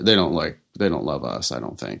 They don't love us, I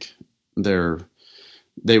don't think.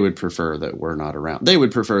 They would prefer that we're not around. They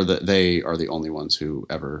would prefer that they are the only ones who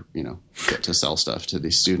ever, get to sell stuff to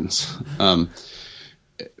these students.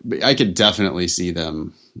 I could definitely see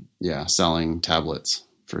them, selling tablets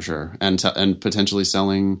for sure, and potentially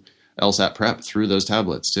selling LSAT prep through those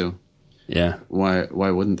tablets too. Yeah. Why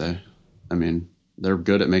wouldn't they? I mean, they're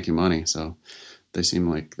good at making money, so they seem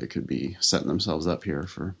like they could be setting themselves up here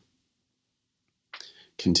for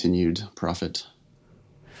continued profit.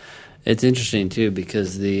 It's interesting, too,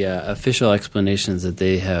 because the official explanations that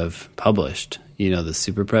they have published, the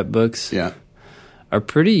Super Prep books, are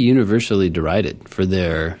pretty universally derided for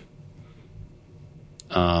their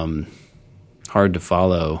hard to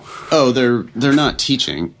follow. Oh, they're not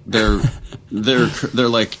teaching. They're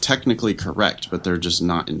like technically correct, but they're just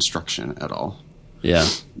not instruction at all. Yeah.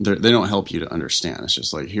 They don't help you to understand. It's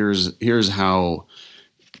just like, here's how...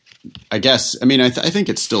 I guess, I think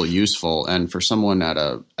it's still useful, and for someone at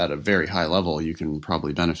a very high level, you can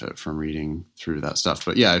probably benefit from reading through that stuff.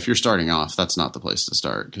 But yeah, if you're starting off, that's not the place to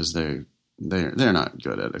start, because they're not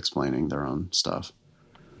good at explaining their own stuff.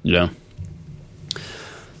 Yeah.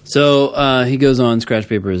 So he goes on, scratch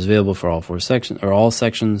paper is available for all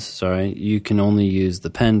sections. Sorry, you can only use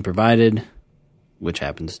the pen provided, which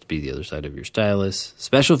happens to be the other side of your stylus.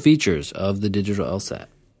 Special features of the digital LSAT.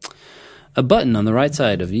 A button on the right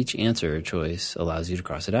side of each answer choice allows you to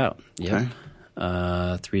cross it out. Yep.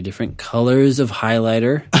 Okay. 3 different colors of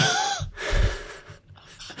highlighter.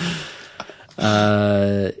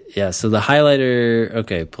 So the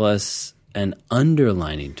highlighter, plus an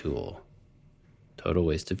underlining tool. Total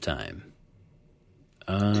waste of time.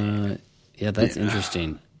 That's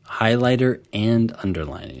interesting. Highlighter and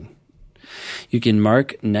underlining. You can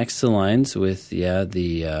mark next to lines with, the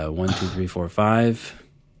 1, 2, 3, 4, 5...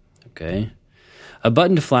 Okay. A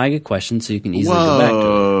button to flag a question so you can easily go back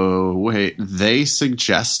to it. Wait. They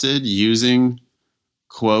suggested using,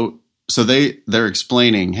 quote, so they're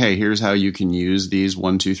explaining, hey, here's how you can use these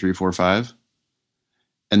 1, 2, 3, 4, 5.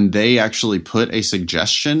 And they actually put a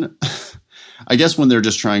suggestion. I guess when they're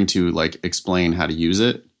just trying to explain how to use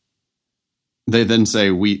it, they then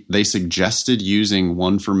say they suggested using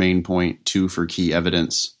 1 for main point, 2 for key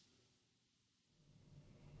evidence,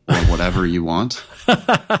 or whatever you want.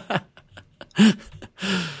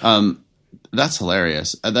 That's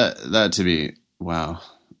hilarious. That to be, wow.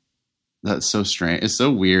 That's so strange. It's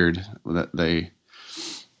so weird that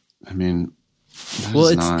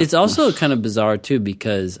it's also kind of bizarre too,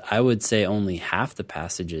 because I would say only half the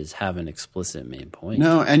passages have an explicit main point.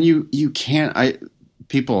 No, and you can't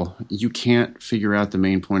you can't figure out the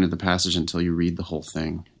main point of the passage until you read the whole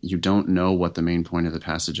thing. You don't know what the main point of the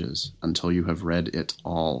passage is until you have read it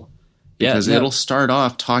all. Because it'll start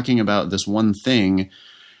off talking about this one thing,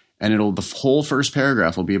 and the whole first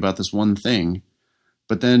paragraph will be about this one thing.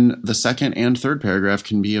 But then the second and third paragraph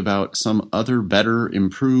can be about some other better,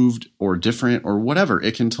 improved, or different, or whatever.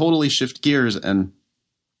 It can totally shift gears, and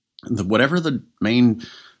whatever the main,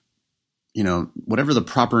 whatever the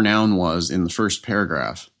proper noun was in the first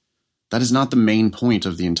paragraph, that is not the main point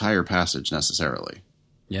of the entire passage necessarily.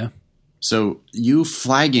 Yeah. So you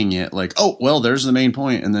flagging it like, oh, well, there's the main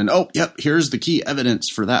point, and then, oh, yep, here's the key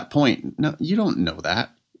evidence for that point. No, you don't know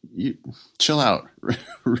that. You chill out.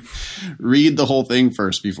 Read the whole thing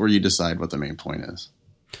first before you decide what the main point is.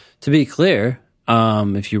 To be clear,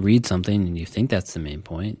 if you read something and you think that's the main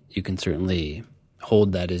point, you can certainly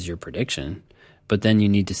hold that as your prediction. But then you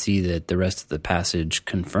need to see that the rest of the passage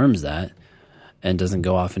confirms that and doesn't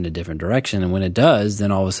go off in a different direction. And when it does,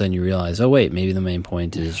 then all of a sudden you realize, oh, wait, maybe the main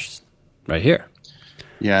point is right here.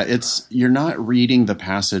 Yeah, you're not reading the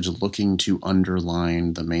passage looking to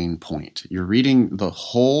underline the main point. You're reading the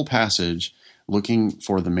whole passage looking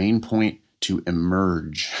for the main point to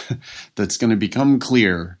emerge. That's going to become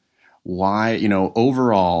clear. Why,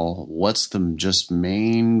 overall, what's the just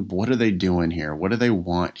main, what are they doing here? What do they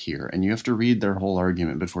want here? And you have to read their whole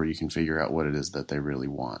argument before you can figure out what it is that they really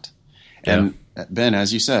want. Yeah. And Ben,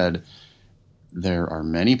 as you said, there are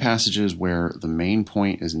many passages where the main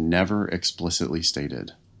point is never explicitly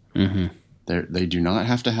stated. Mm-hmm. They do not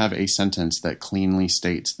have to have a sentence that cleanly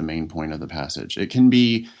states the main point of the passage. It can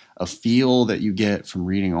be a feel that you get from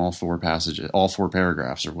reading all 4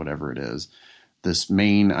 paragraphs or whatever it is. This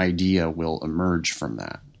main idea will emerge from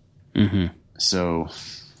that. Mm-hmm. So,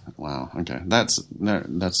 wow, okay, that's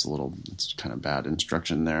it's kind of bad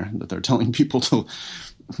instruction there that they're telling people to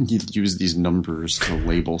use these numbers to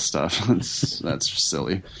label stuff. That's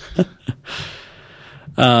silly.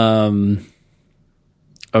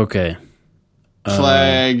 Okay.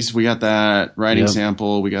 Flags, we got that. Writing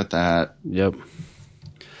sample, we got that. Yep.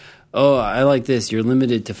 Oh, I like this. You're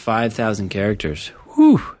limited to 5,000 characters.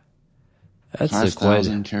 Whew. That's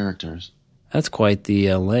 5,000 characters. That's quite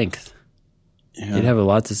the length. Yeah. You'd have a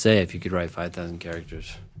lot to say if you could write 5,000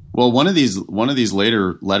 characters. Well, one of these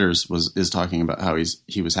later letters is talking about how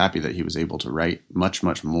he was happy that he was able to write much,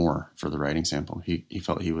 much more for the writing sample. He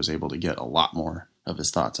felt he was able to get a lot more of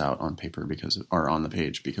his thoughts out on paper on the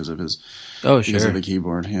page because of his because of the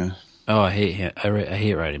keyboard. Yeah. Oh, I hate I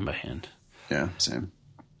hate writing by hand. Yeah, same.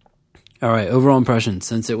 All right, overall impression.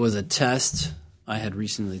 Since it was a test I had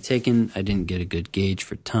recently taken, I didn't get a good gauge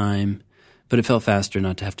for time, but it felt faster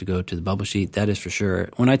not to have to go to the bubble sheet, that is for sure.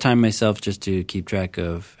 When I time myself just to keep track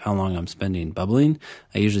of how long I'm spending bubbling,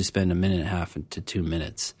 I usually spend 1.5 to 2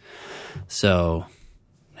 minutes. So,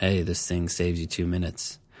 hey, this thing saves you 2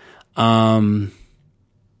 minutes. All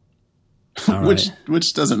which right.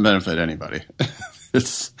 which doesn't benefit anybody.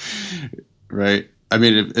 It's right. I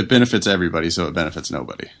mean, it benefits everybody, so it benefits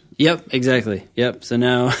nobody. Yep, exactly. Yep. So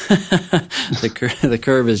now the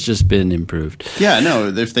curve has just been improved. Yeah, no.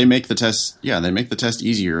 If they make the test, they make the test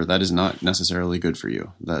easier. That is not necessarily good for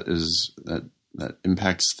you. That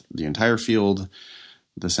impacts the entire field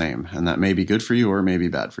the same, and that may be good for you or it may be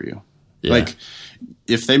bad for you. Yeah. Like,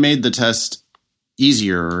 if they made the test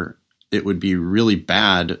easier, it would be really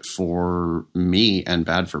bad for me and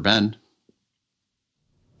bad for Ben.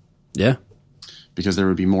 Yeah. Because there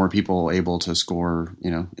would be more people able to score,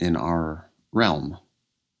 in our realm.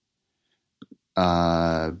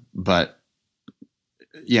 But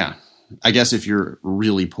yeah, I guess if you're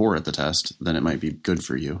really poor at the test, then it might be good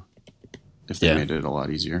for you if they made it a lot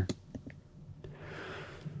easier.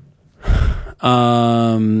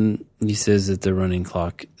 He says that the running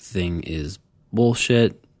clock thing is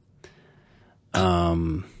bullshit.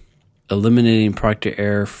 Eliminating proctor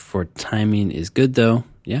error for timing is good though.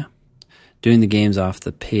 Yeah. Doing the games off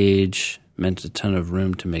the page meant a ton of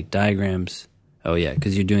room to make diagrams. Oh yeah,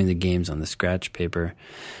 because you're doing the games on the scratch paper,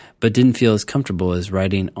 but didn't feel as comfortable as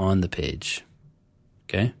writing on the page.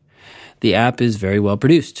 Okay. The app is very well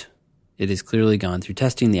produced. It has clearly gone through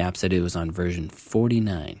testing. The app said it was on version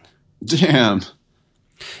 49. Damn.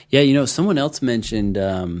 Yeah, someone else mentioned,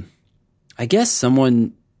 I guess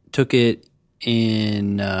someone took it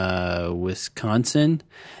in Wisconsin,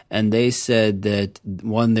 and they said that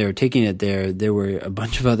when they were taking it there were a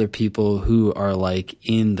bunch of other people who are like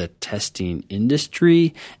in the testing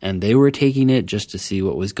industry, and they were taking it just to see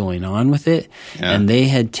what was going on with it. Yeah. And they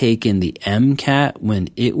had taken the MCAT when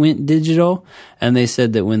it went digital, and they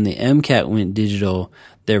said that when the MCAT went digital,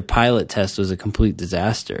 their pilot test was a complete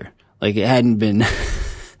disaster. Like, it hadn't been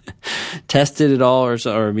tested at all, or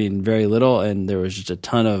very little, and there was just a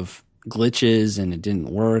ton of glitches and it didn't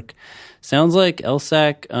work. Sounds like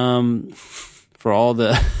LSAC, for all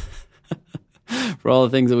the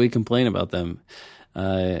things that we complain about them,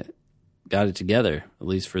 got it together, at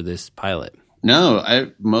least for this pilot.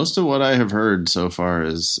 No, most of what I have heard so far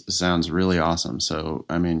sounds really awesome. So,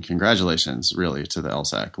 I mean, congratulations really to the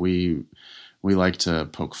LSAC. We like to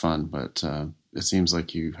poke fun, but it seems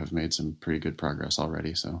like you have made some pretty good progress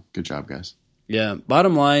already. So good job, guys. Yeah.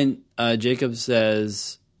 Bottom line, Jacob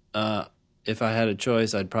says, if I had a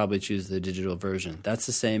choice, I'd probably choose the digital version. That's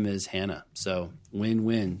the same as Hannah. So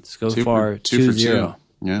win-win. So far, 2-0.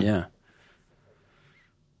 Yeah.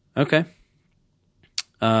 Okay.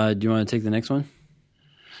 Do you want to take the next one?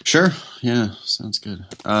 Sure. Yeah. Sounds good.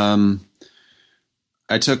 Hey,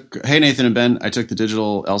 Nathan and Ben, I took the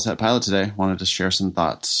digital LSAT pilot today. Wanted to share some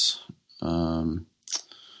thoughts.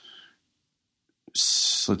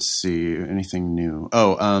 Let's see. Anything new?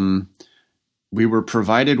 We were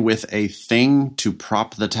provided with a thing to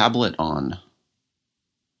prop the tablet on.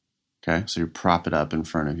 Okay, so you prop it up in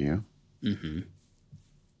front of you. Mm-hmm.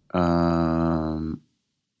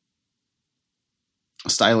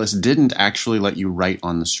 Stylus didn't actually let you write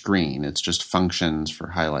on the screen. It's just functions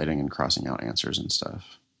for highlighting and crossing out answers and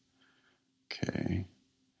stuff. Okay.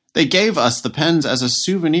 They gave us the pens as a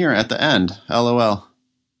souvenir at the end. LOL.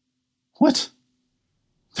 What?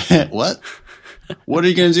 What? What are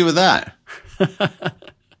you going to do with that?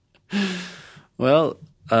 Well,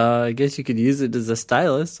 I guess you could use it as a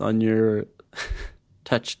stylus on your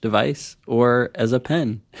touch device or as a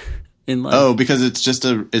pen in life. Oh, because it's just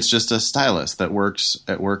a stylus that works.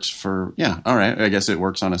 It works for, all right. I guess it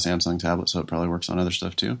works on a Samsung tablet, so it probably works on other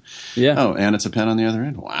stuff too. Yeah. Oh, and it's a pen on the other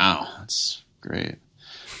end. Wow, that's great.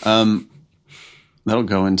 That'll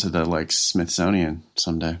go into the Smithsonian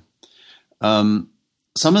someday.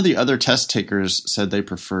 Some of the other test takers said they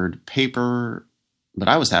preferred paper, but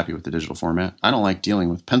I was happy with the digital format. I don't like dealing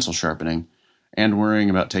with pencil sharpening and worrying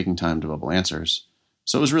about taking time to bubble answers.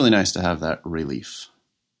 So it was really nice to have that relief.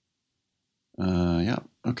 Yeah.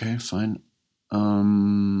 Okay, fine. Got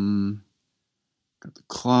the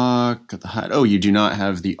clock, got the height. Oh, you do not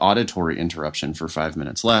have the auditory interruption for 5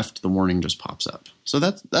 minutes left. The warning just pops up. So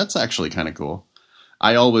that's actually kind of cool.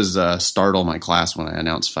 I always startle my class when I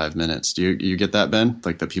announce 5 minutes. Do you get that, Ben?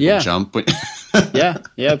 Like the people jump? Yeah.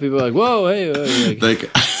 People are like, whoa, hey.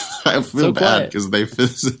 I feel bad because they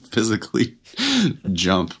physically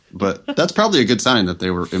jump, but that's probably a good sign that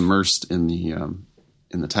they were immersed in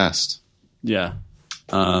the test. Yeah.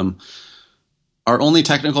 Our only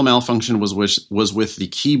technical malfunction was with the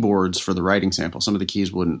keyboards for the writing sample. Some of the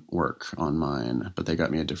keys wouldn't work on mine, but they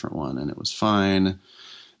got me a different one, and it was fine.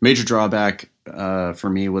 Major drawback for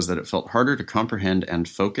me was that it felt harder to comprehend and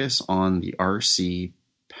focus on the RC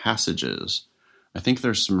passages. I think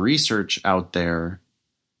there's some research out there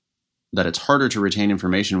that it's harder to retain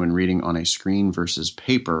information when reading on a screen versus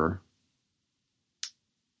paper.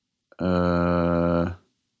 Yeah,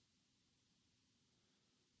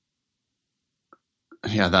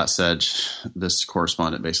 that said, this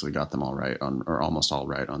correspondent basically got them all right or almost all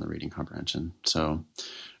right on the reading comprehension. So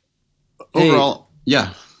overall,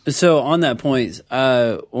 yeah. So on that point,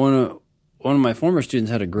 one of my former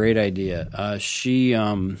students had a great idea. She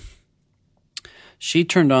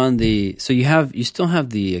turned on so you still have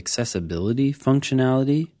the accessibility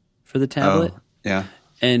functionality for the tablet. Oh, yeah.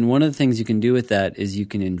 And one of the things you can do with that is you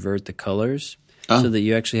can invert the colors so that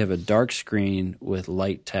you actually have a dark screen with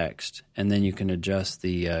light text, and then you can adjust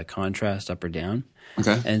the contrast up or down.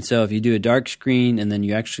 Okay. And so if you do a dark screen and then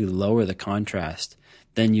you actually lower the contrast,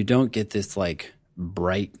 then you don't get this like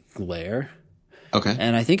bright glare. Okay.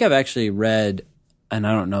 And I think I've actually read, and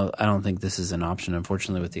I don't think this is an option,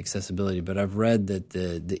 unfortunately, with the accessibility, but I've read that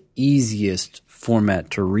the easiest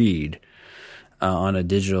format to read on a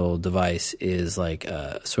digital device is like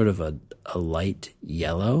sort of a light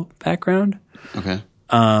yellow background. Okay.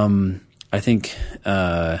 I think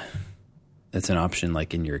that's an option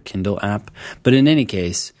like in your Kindle app. But in any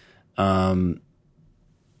case, for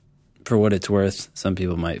what it's worth, some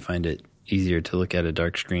people might find it easier to look at a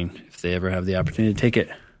dark screen if they ever have the opportunity to take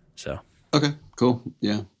it. So. Okay, cool.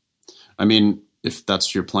 Yeah. I mean, if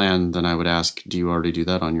that's your plan, then I would ask, do you already do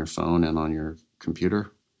that on your phone and on your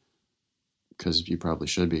computer? Because you probably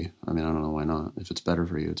should be. I mean, I don't know why not. If it's better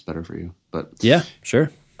for you, it's better for you. But yeah,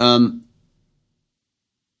 sure.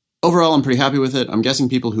 Overall, I'm pretty happy with it. I'm guessing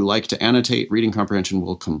people who like to annotate reading comprehension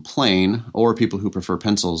will complain, or people who prefer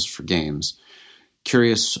pencils for games.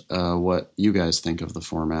 Curious what you guys think of the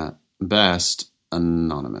format. Best,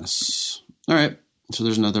 Anonymous. All right. So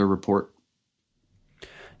there's another report.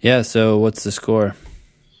 Yeah, so what's the score?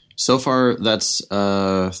 So far, that's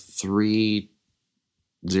 3-0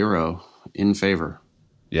 in favor.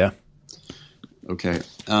 Yeah. Okay.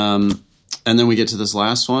 And then we get to this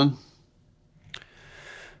last one.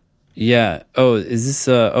 Yeah. Oh, is this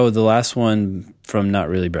the last one from Not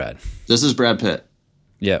Really Brad? This is Brad Pitt.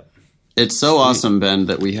 Yep. It's so awesome, Ben,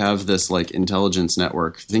 that we have this like intelligence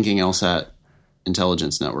network, Thinking LSAT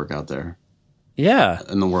intelligence network out there. Yeah.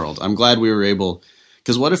 In the world. I'm glad we were able,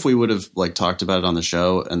 because what if we would have like talked about it on the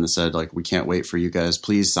show and said like, we can't wait for you guys,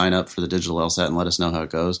 please sign up for the digital LSAT and let us know how it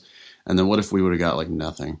goes. And then what if we would have got like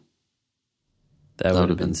nothing? That would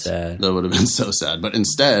have been sad. That would have been so sad. But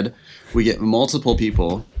instead, we get multiple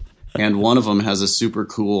people, and one of them has a super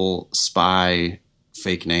cool spy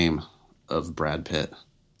fake name of Brad Pitt.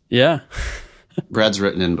 Yeah. Brad's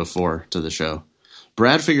written in before to the show.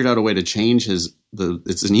 Brad figured out a way to change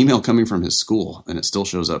it's an email coming from his school, and it still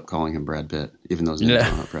shows up calling him Brad Pitt, even though his name's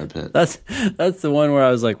not Brad Pitt. That's the one where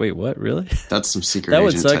I was like, wait, what? Really? That's some secret that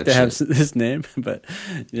agent would suck to have shit. this name, but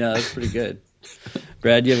yeah, that's pretty good.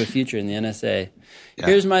 Brad, you have a future in the NSA. Yeah.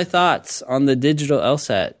 Here's my thoughts on the digital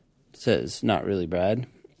LSAT, says Not Really Brad.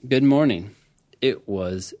 Good morning. It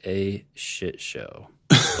was a shit show.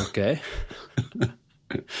 Okay.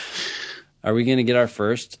 Are we going to get our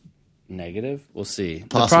first negative? We'll see.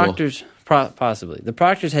 Possible. The proctors, possibly. The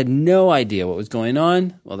proctors had no idea what was going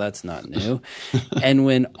on. Well, that's not new. And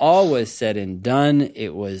when all was said and done,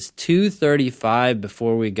 it was 2:35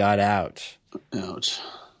 before we got out. Ouch.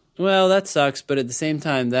 Well, that sucks, but at the same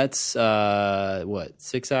time, that's 6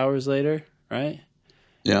 hours later, right?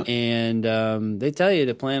 Yeah. And they tell you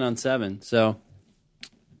to plan on 7, so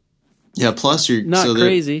yeah. Plus, you're not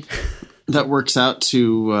crazy. That works out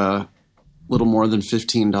to a little more than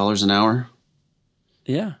 $15 an hour.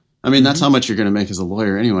 Yeah. I mean, that's how much you're going to make as a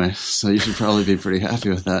lawyer anyway, so you should probably be pretty happy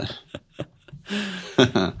with that.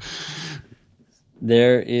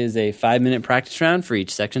 There is a 5-minute practice round for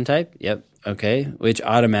each section type. Yep. Okay. Which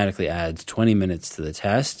automatically adds 20 minutes to the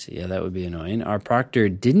test. Yeah, that would be annoying. Our proctor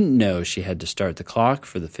didn't know she had to start the clock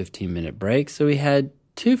for the 15-minute break, so we had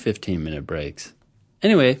 2 15-minute breaks.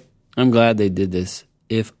 Anyway, I'm glad they did this,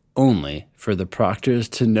 if only for the proctors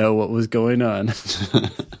to know what was going on.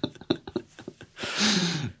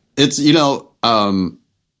 It's,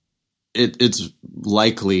 it's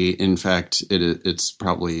likely, in fact, it's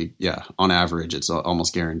probably, on average, it's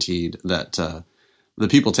almost guaranteed that the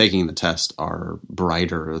people taking the test are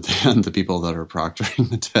brighter than the people that are proctoring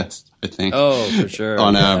the test, I think. Oh, for sure.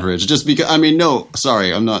 On average. Just because, I mean, no,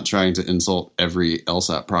 sorry, I'm not trying to insult every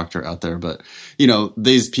LSAT proctor out there, but,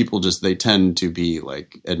 these people they tend to be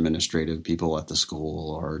like administrative people at the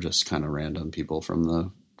school or just kind of random people from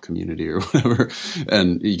the community or whatever.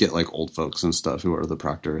 And you get like old folks and stuff who are the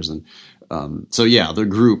proctors. And so, yeah, the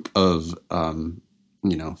group of,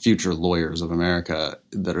 future lawyers of America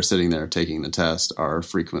that are sitting there taking the test are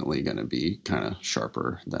frequently going to be kind of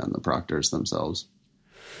sharper than the proctors themselves.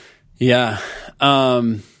 Yeah.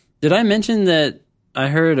 Did I mention that I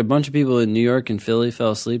heard a bunch of people in New York and Philly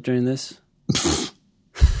fell asleep during this?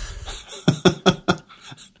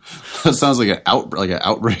 That sounds like an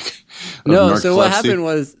outbreak. No, so what happened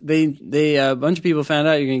was they a bunch of people found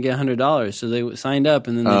out you're going to get $100, so they signed up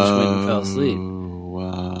and then they just went and fell asleep.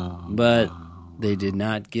 Wow. But they did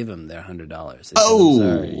not give them their $100. They said, Oh,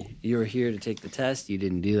 sorry, you were here to take the test. You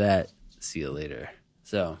didn't do that. See you later.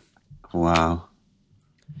 So, wow.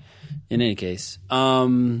 In any case,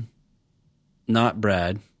 not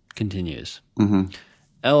Brad continues. Mm-hmm.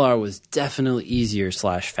 LR was definitely easier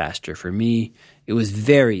 / faster for me. It was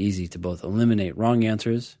very easy to both eliminate wrong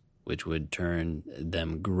answers, which would turn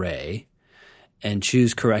them gray, and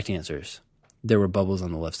choose correct answers. There were bubbles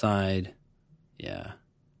on the left side. Yeah.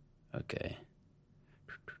 Okay.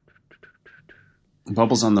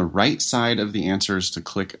 Bubbles on the right side of the answers to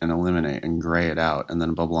click and eliminate and gray it out, and then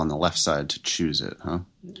a bubble on the left side to choose it, huh?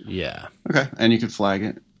 Yeah. Okay, and you can flag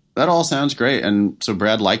it. That all sounds great, and so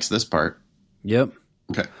Brad likes this part. Yep.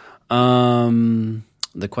 Okay.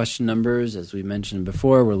 The question numbers, as we mentioned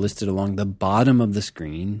before, were listed along the bottom of the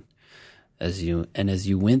screen. As you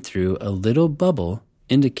went through, a little bubble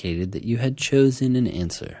indicated that you had chosen an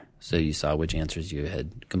answer. So you saw which answers you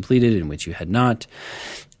had completed and which you had not.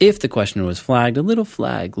 If the question was flagged, a little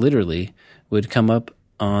flag literally would come up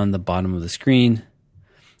on the bottom of the screen.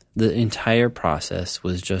 The entire process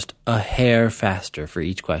was just a hair faster for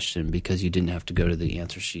each question because you didn't have to go to the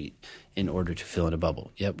answer sheet in order to fill in a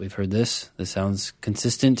bubble. Yep, we've heard this. This sounds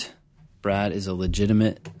consistent. Brad is a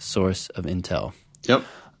legitimate source of intel. Yep.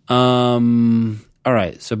 All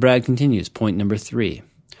right, so Brad continues. Point number 3.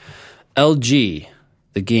 LG.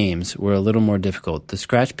 The games were a little more difficult. The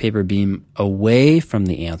scratch paper beam away from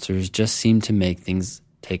the answers just seemed to make things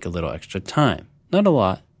take a little extra time. Not a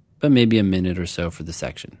lot, but maybe a minute or so for the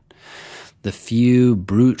section. The few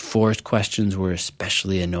brute force questions were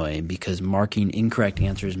especially annoying because marking incorrect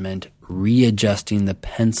answers meant readjusting the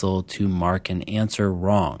pencil to mark an answer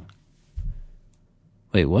wrong.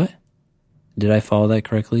 Wait, what? Did I follow that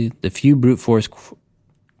correctly? The few brute force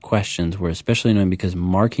questions were especially annoying because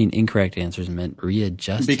marking incorrect answers meant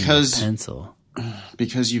readjusting the pencil.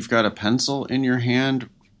 Because you've got a pencil in your hand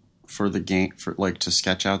for the game, for like to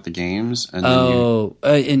sketch out the games. And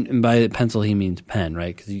and by pencil he means pen,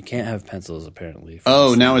 right? Because you can't have pencils apparently.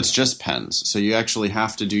 Now it's just pens. So you actually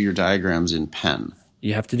have to do your diagrams in pen.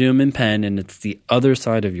 You have to do them in pen, and it's the other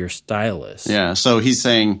side of your stylus. Yeah. So he's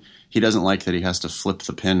saying he doesn't like that he has to flip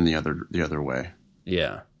the pen the other way.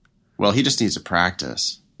 Yeah. Well, he just needs to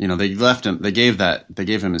practice. They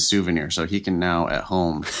gave him a souvenir, so he can now at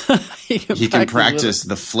home, he can practice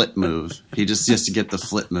the flip move. He just has to get the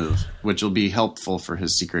flip move, which will be helpful for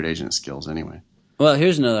his secret agent skills anyway. Well,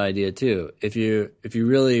 here's another idea too. If you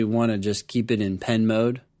really want to just keep it in pen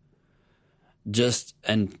mode,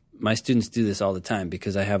 and my students do this all the time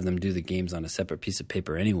because I have them do the games on a separate piece of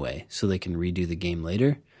paper anyway, so they can redo the game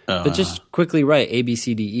later. But just quickly write A, B,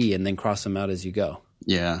 C, D, E, and then cross them out as you go.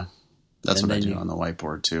 Yeah. That's what I do on the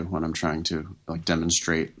whiteboard too. When I'm trying to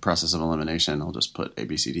demonstrate process of elimination, I'll just put A,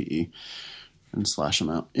 B, C, D, E and slash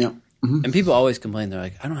them out. Yeah. Mm-hmm. And people always complain. They're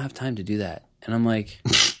like, I don't have time to do that. And I'm like,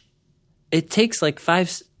 it takes not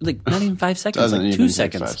even 5 seconds, like 2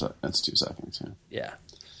 seconds. That's 2 seconds. Yeah. Yeah.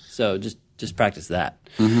 So just practice that.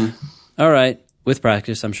 Mm-hmm. All right. With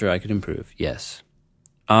practice, I'm sure I could improve. Yes.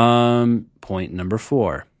 Point number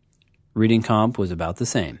 4. Reading comp was about the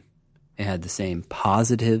same. It had the same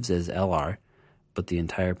positives as LR, but the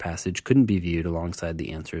entire passage couldn't be viewed alongside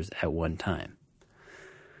the answers at one time.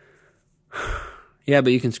 Yeah,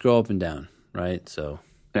 but you can scroll up and down, right? So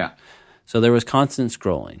yeah. So there was constant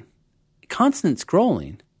scrolling. Constant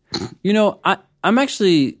scrolling? I'm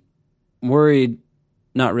actually worried,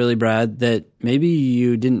 not really, Brad, that maybe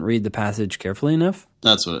you didn't read the passage carefully enough.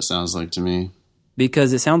 That's what it sounds like to me.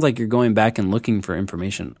 Because it sounds like you're going back and looking for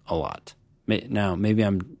information a lot. Now, maybe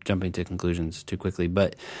I'm jumping to conclusions too quickly,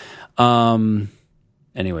 but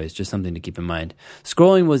anyways, just something to keep in mind.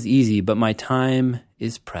 Scrolling was easy, but my time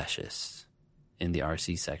is precious in the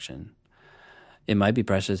RC section. It might be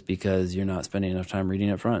precious because you're not spending enough time reading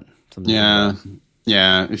up front. Yeah.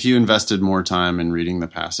 Yeah, if you invested more time in reading the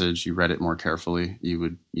passage, you read it more carefully, you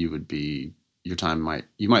would be you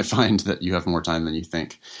might find that you have more time than you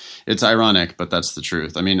think. It's ironic, but that's the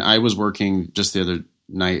truth. I mean, I was working just the other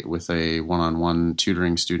night with a one-on-one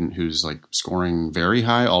tutoring student who's like scoring very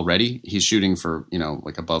high already. He's shooting for,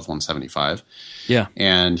 like above 175. Yeah.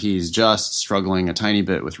 And he's just struggling a tiny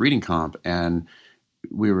bit with reading comp. And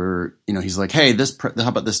we were, he's like, hey, how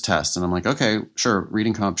about this test? And I'm like, okay, sure.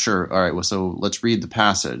 Reading comp. Sure. All right. Well, so let's read the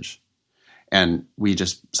passage. And we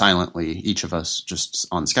just silently, each of us just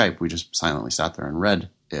on Skype, we just silently sat there and read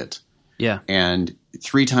it. Yeah. And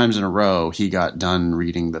 3 times in a row, he got done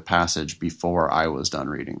reading the passage before I was done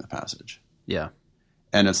reading the passage. Yeah.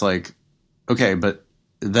 And it's like, okay, but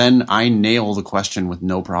then I nail the question with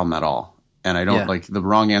no problem at all. And I don't like the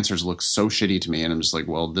wrong answers look so shitty to me. And I'm just like,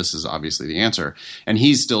 well, this is obviously the answer. And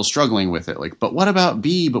he's still struggling with it. Like, but what about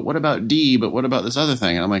B? But what about D? But what about this other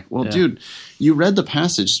thing? And I'm like, well, dude, you read the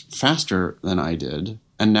passage faster than I did.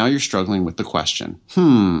 And now you're struggling with the question.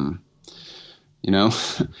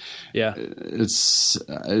 Yeah. It's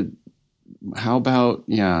how about,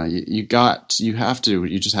 you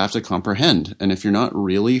just have to comprehend. And if you're not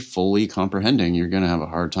really fully comprehending, you're going to have a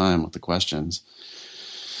hard time with the questions.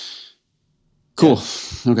 Cool.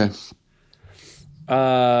 Okay.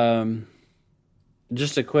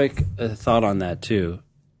 Just a quick thought on that too.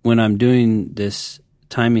 When I'm doing this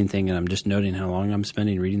timing thing and I'm just noting how long I'm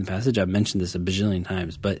spending reading the passage, I've mentioned this a bajillion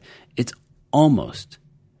times, but it's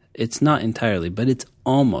not entirely, but it's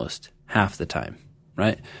almost half the time,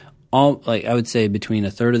 right? I would say between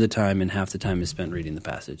a third of the time and half the time is spent reading the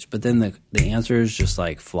passage. But then the answers just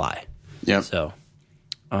like fly. Yeah. So,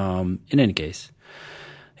 in any case,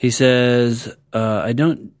 he says,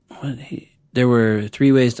 there were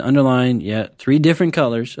 3 ways to underline, 3 different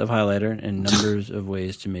colors of highlighter and numbers of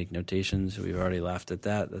ways to make notations. We've already laughed at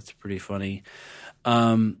that. That's pretty funny.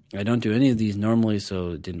 I don't do any of these normally,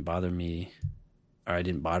 so it didn't bother me, or I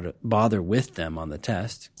didn't bother with them on the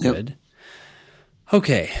test. Good. Yep.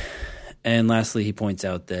 Okay. And lastly, he points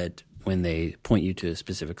out that when they point you to a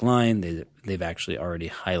specific line, they've actually already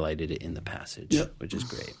highlighted it in the passage, which is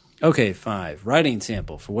great. Okay, 5. Writing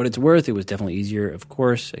sample. For what it's worth, it was definitely easier. Of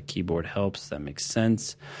course, a keyboard helps. That makes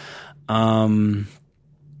sense. On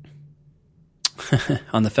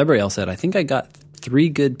the February LSAT, I think I got 3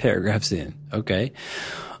 good paragraphs in. Okay.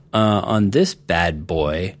 On this bad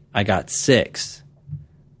boy, I got 6.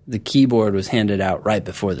 The keyboard was handed out right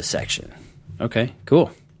before the section. Okay,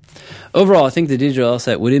 cool. Overall, I think the digital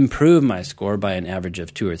LSAT would improve my score by an average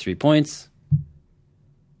of 2 or 3 points.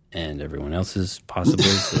 And everyone else's possibly.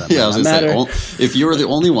 So that I was going to say, if you were the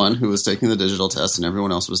only one who was taking the digital test and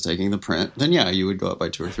everyone else was taking the print, then you would go up by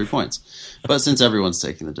 2 or 3 points. But since everyone's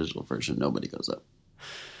taking the digital version, nobody goes up.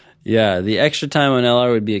 Yeah, the extra time on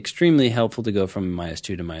LR would be extremely helpful to go from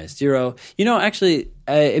 -2 to -0. Actually,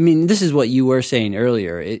 I mean, this is what you were saying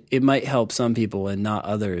earlier. It might help some people and not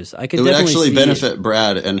others. It would actually benefit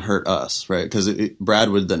Brad and hurt us, right? Because Brad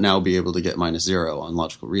would now be able to get -0 on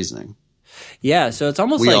logical reasoning. Yeah, so it's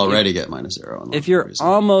almost we like already get -0 on if you're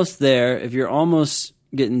reasoning. almost there, if you're almost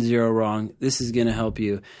getting 0 wrong, this is going to help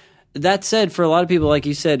you. That said, for a lot of people, like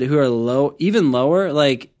you said, who are even lower,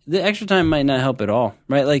 like the extra time might not help at all,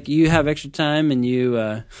 right? Like you have extra time and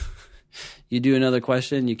you do another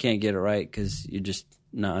question, you can't get it right because you're just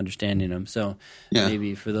not understanding them. So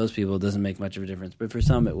maybe for those people, it doesn't make much of a difference, but for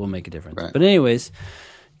some, it will make a difference. Right. But anyways,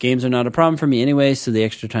 games are not a problem for me anyway, so the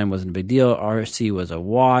extra time wasn't a big deal. RC was a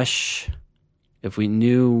wash. If we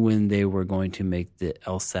knew when they were going to make the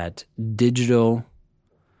LSAT digital,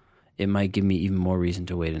 it might give me even more reason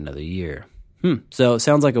to wait another year. So it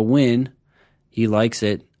sounds like a win. He likes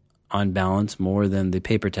it on balance more than the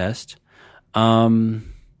paper test. And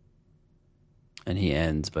he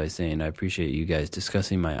ends by saying, I appreciate you guys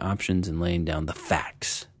discussing my options and laying down the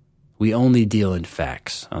facts. We only deal in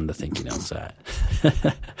facts on the Thinking LSAT.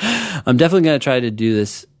 I'm definitely going to try to do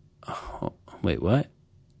this. Oh, wait, what?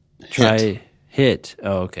 Hit.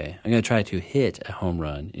 Oh, okay. I'm going to try to hit a home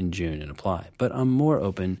run in June and apply. But I'm more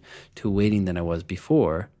open to waiting than I was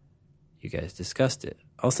before you guys discussed it.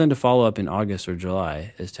 I'll send a follow-up in August or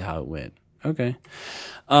July as to how it went. Okay.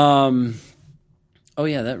 Oh,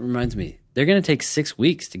 yeah, that reminds me. They're going to take 6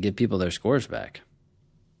 weeks to give people their scores back.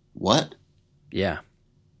 What? Yeah.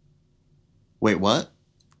 Wait, what?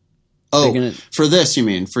 Oh, for this, you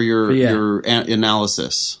mean? For your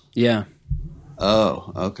analysis? Yeah.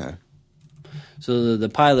 Oh, okay. So the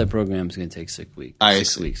pilot program is going to take 6 weeks.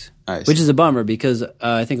 6 weeks. Which is a bummer because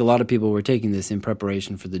I think a lot of people were taking this in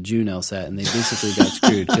preparation for the June LSAT, and they basically got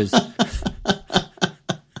screwed because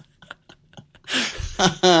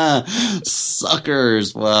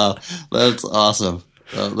Suckers. Wow. That's awesome.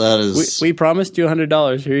 That is. We promised you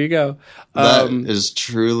 $100. Here you go. That is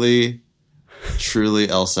truly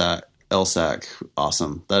LSAC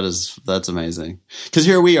awesome. That's amazing. Because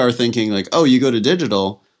here we are thinking like, oh, you go to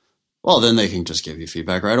digital, well, then they can just give you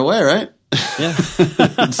feedback right away, right? Yeah.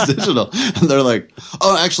 It's digital. And they're like,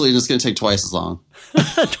 oh, actually, it's going to take twice as long.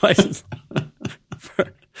 Twice as long.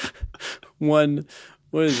 For one,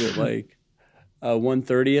 what is it, like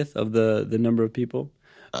 1/30th of the number of people?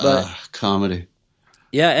 But comedy.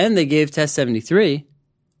 yeah, and they gave test 73,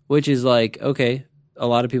 which is like, okay, a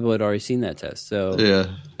lot of people had already seen that test. So Yeah.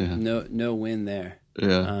 no win there.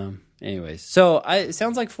 Yeah. Anyways, so it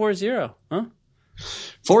sounds like 4-0, huh?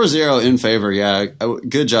 4-0 in favor. Yeah.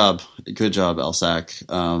 Good job. Good job,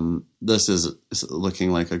 LSAC. This is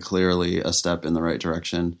looking like clearly a step in the right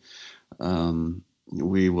direction.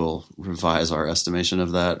 We will revise our estimation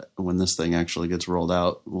of that when this thing actually gets rolled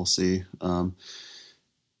out. We'll see.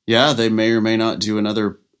 Yeah, they may or may not do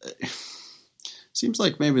another. Seems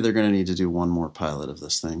like maybe they're going to need to do one more pilot of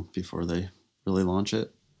this thing before they really launch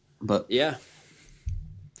it. But yeah,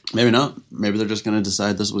 maybe not. Maybe they're just going to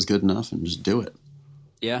decide this was good enough and just do it.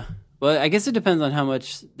 Yeah. Well, I guess it depends on how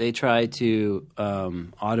much they try to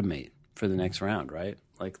automate for the next round, right?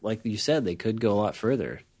 Like you said, they could go a lot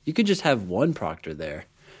further. You could just have one proctor there,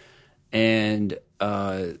 and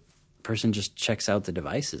person just checks out the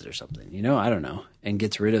devices or something. I don't know, and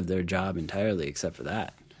gets rid of their job entirely except for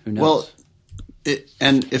that. Who knows? Well,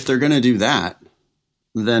 and if they're going to do that,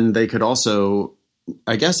 then they could also,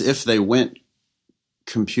 I guess, if they went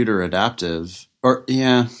computer adaptive,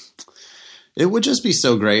 it would just be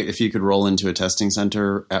so great if you could roll into a testing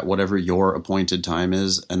center at whatever your appointed time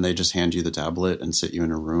is, and they just hand you the tablet and sit you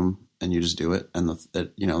in a room and you just do it. And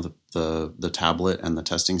the tablet and the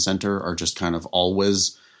testing center are just kind of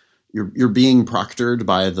always you're being proctored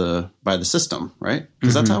by the system, right?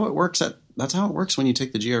 Because that's how it works. That's how it works when you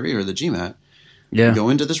take the GRE or the GMAT. Yeah. You go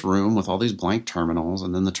into this room with all these blank terminals,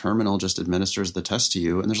 and then the terminal just administers the test to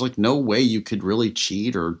you. And there's like no way you could really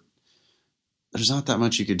cheat, or there's not that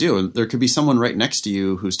much you could do. And there could be someone right next to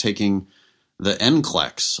you who's taking the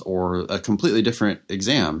NCLEX or a completely different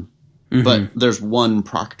exam. Mm-hmm. But there's one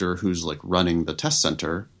proctor who's like running the test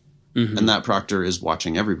center, and that proctor is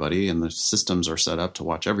watching everybody, and the systems are set up to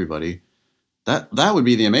watch everybody. That would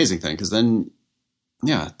be the amazing thing, because then,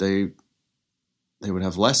 yeah, they would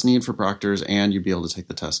have less need for proctors, and you'd be able to take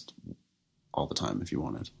the test all the time if you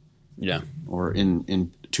wanted. Yeah. Or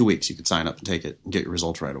in 2 weeks, you could sign up and take it and get your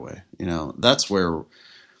results right away. That's where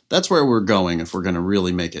we're going if we're going to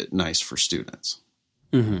really make it nice for students.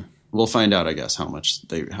 Mm-hmm. We'll find out, I guess, how much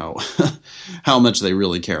how much they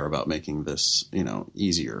really care about making this,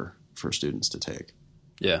 easier for students to take.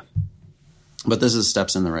 Yeah. But this is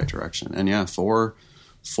steps in the right direction. And yeah, four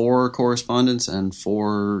correspondence and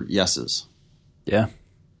 4 yeses. Yeah.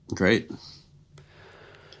 Great.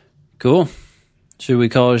 Cool. Should we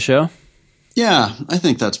call it a show? Yeah, I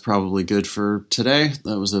think that's probably good for today.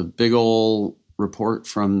 That was a big ol' report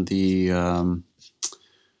from the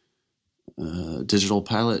digital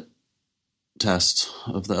pilot test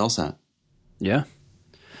of the LSAT. Yeah.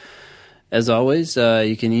 As always,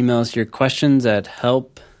 you can email us your questions at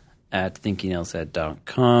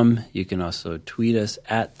help@thinkinglsat.com. You can also tweet us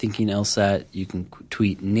at thinkinglsat. You can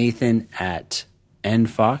tweet Nathan at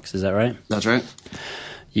nfox. Is that right? That's right.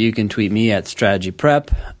 You can tweet me at Strategy Prep.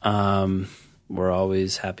 We're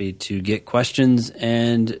always happy to get questions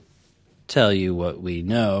and tell you what we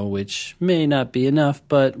know, which may not be enough,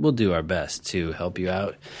 but we'll do our best to help you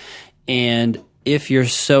out. And if you're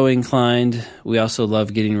so inclined, we also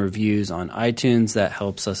love getting reviews on iTunes. That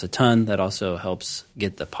helps us a ton. That also helps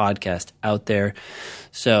get the podcast out there.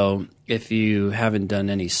 So if you haven't done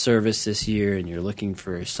any service this year and you're looking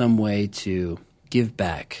for some way to give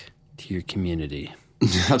back to your community,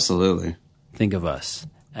 absolutely, think of us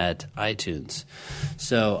at iTunes.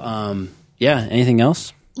 So, anything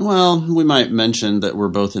else? Well, we might mention that we're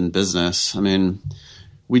both in business. I mean,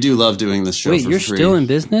 we do love doing this show for free. Wait, you're still in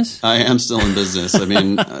business? I am still in business. I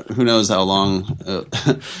mean, who knows how long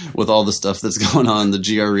with all the stuff that's going on, the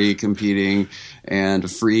GRE competing and a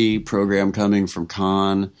free program coming from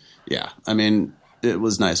Khan. Yeah, I mean, it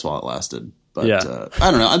was nice while it lasted. But yeah.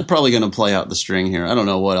 I don't know. I'm probably going to play out the string here. I don't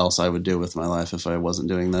know what else I would do with my life if I wasn't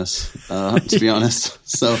doing this, to be honest.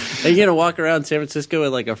 So, are you going to walk around San Francisco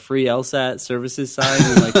with like a free LSAT services sign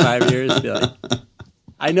in like 5 years? Be like,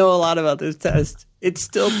 I know a lot about this test. It's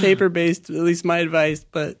still paper-based, at least my advice,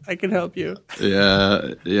 but I can help you.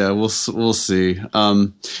 Yeah, we'll see.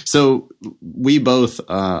 So we both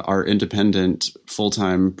are independent,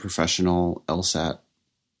 full-time professional LSAT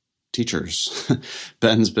teachers.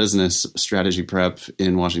 Ben's business, Strategy Prep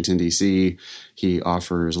in Washington, D.C. He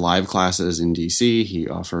offers live classes in D.C. He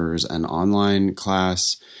offers an online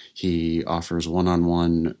class. He offers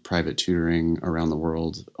one-on-one private tutoring around the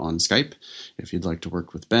world on Skype. If you'd like to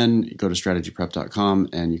work with Ben, go to strategyprep.com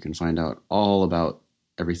and you can find out all about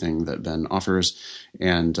everything that Ben offers.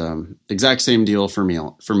 And exact same deal for me.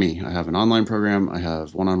 I have an online program. I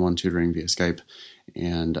have one-on-one tutoring via Skype.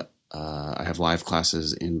 And I have live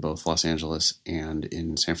classes in both Los Angeles and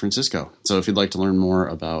in San Francisco. So if you'd like to learn more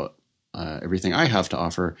about everything I have to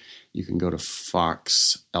offer, you can go to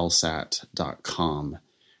foxlsat.com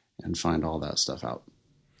and find all that stuff out.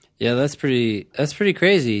 Yeah, that's pretty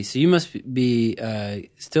crazy. So you must be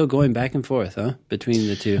still going back and forth, huh, between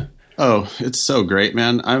the two? Oh, it's so great,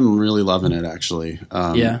 man. I'm really loving it, actually.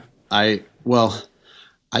 Yeah. I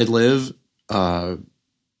live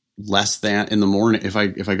less than in the morning. If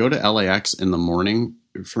I go to LAX in the morning,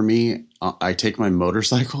 for me, I take my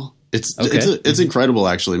motorcycle. It's incredible,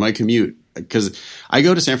 actually. My commute, because I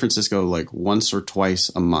go to San Francisco like once or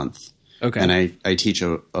twice a month. Okay. And I teach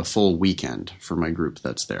a full weekend for my group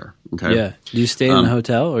that's there. Okay. Yeah. Do you stay in the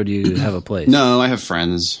hotel or do you have a place? No, I have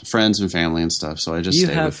friends and family and stuff. So I just stay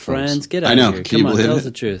with have friends? folks. Get out I know. of here. Can you Come on, believe tell it? us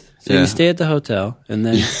the truth. So you stay at the hotel and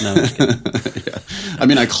then no, I'm just kidding. Yeah. I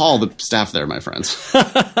mean, I call the staff there my friends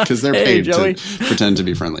because they're paid to pretend to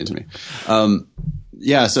be friendly to me.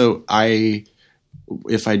 So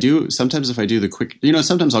if I do the quick,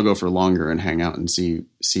 sometimes I'll go for longer and hang out and see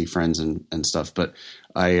friends and stuff. But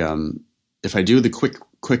if I do the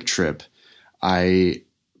quick trip, I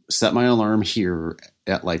set my alarm here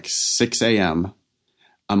at like 6 a.m.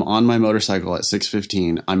 I'm on my motorcycle at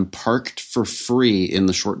 6:15. I'm parked for free in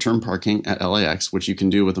the short-term parking at LAX, which you can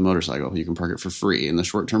do with a motorcycle. You can park it for free in the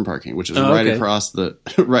short-term parking, which is across the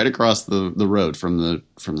road from the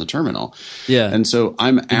terminal. Yeah. And so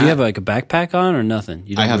do you have like a backpack on or nothing?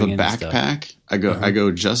 You don't I have a bring any backpack. stuff? I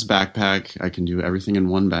go just backpack. I can do everything in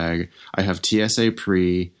one bag. I have TSA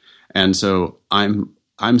pre, and so I'm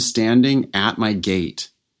standing at my gate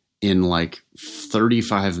in like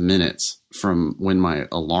 35 minutes from when my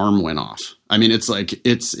alarm went off. I mean,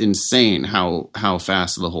 it's insane how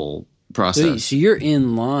fast the whole process. Wait, so you're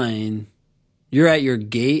in line. You're at your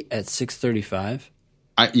gate at 6:35.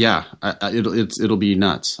 It'll be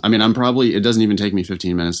nuts. I mean, it doesn't even take me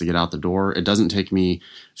 15 minutes to get out the door. It doesn't take me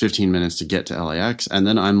 15 minutes to get to LAX. And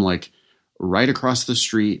then I'm like right across the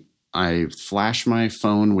street. I flash my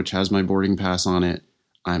phone, which has my boarding pass on it.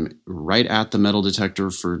 I'm right at the metal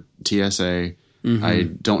detector for TSA. Mm-hmm. I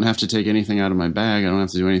don't have to take anything out of my bag. I don't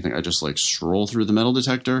have to do anything. I just like stroll through the metal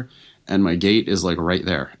detector and my gate is like right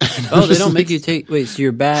there. Oh, they don't make you take, wait, so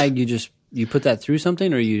your bag, you put that through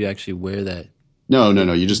something or you actually wear that? No.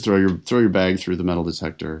 You just throw your bag through the metal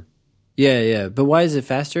detector. Yeah. But why is it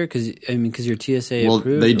faster? Because you're TSA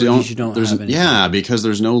approved? They don't. You don't have anything? Yeah, because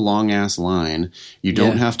there's no long ass line. You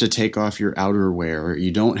don't have to take off your outerwear.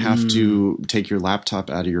 You don't have to take your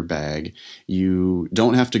laptop out of your bag. You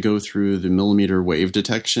don't have to go through the millimeter wave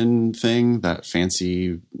detection thing, that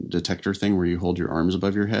fancy detector thing where you hold your arms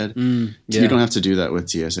above your head. So you don't have to do that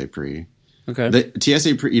with TSA pre. Okay. The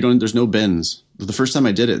TSA pre, there's no bins. The first time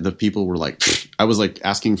I did it, the people were like, I was like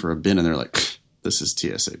asking for a bin, and they're like, "This is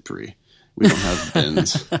TSA pre. We don't have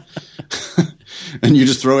bins." And you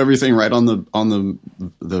just throw everything right on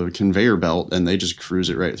the conveyor belt, and they just cruise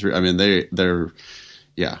it right through. I mean, they're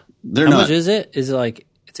How much is it? Is it like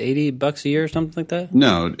it's $80 a year or something like that?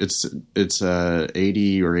 No, it's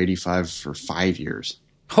 80 or 85 for 5 years.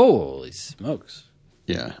 Holy smokes!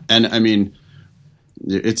 Yeah, and I mean,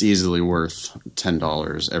 it's easily worth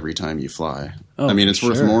 $10 every time you fly. Oh, I mean, it's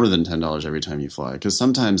worth more than $10 every time you fly, because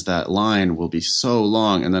sometimes that line will be so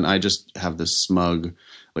long, and then I just have this smug,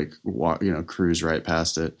 cruise right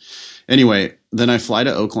past it. Anyway, then I fly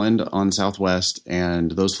to Oakland on Southwest, and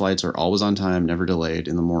those flights are always on time, never delayed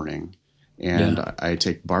in the morning. And I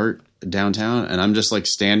take BART downtown, and I'm just like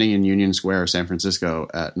standing in Union Square, San Francisco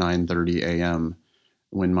at 9:30 a.m.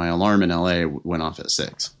 when my alarm in LA went off at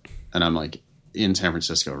 6, and I'm like in San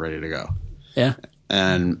Francisco, ready to go. Yeah.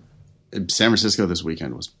 And San Francisco this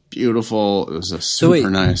weekend was beautiful. It was a super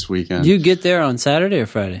nice weekend. Do you get there on Saturday or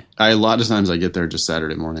Friday? A lot of times I get there just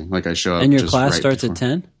Saturday morning. Like I show up. And your class starts at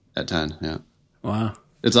 10? At 10, yeah. Wow.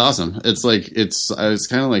 It's awesome. It's like it's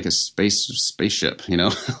kind of like a spaceship,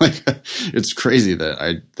 like it's crazy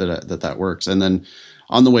that works. And then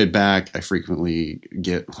on the way back, I frequently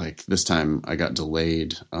get like this time I got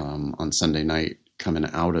delayed on Sunday night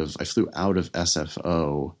I flew out of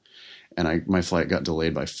SFO, and my flight got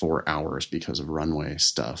delayed by 4 hours because of runway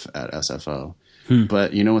stuff at SFO.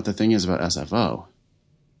 But you know what the thing is about SFO?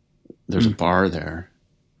 There's a bar there.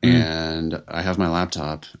 and I have my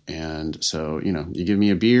laptop. And so, you give me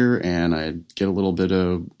a beer and I get a little bit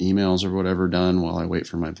of emails or whatever done while I wait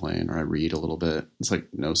for my plane, or I read a little bit. It's like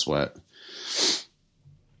no sweat.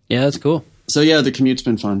 Yeah, that's cool. So yeah, the commute's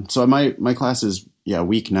been fun. So my class is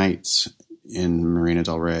weeknights in Marina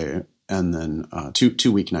del Rey, and then two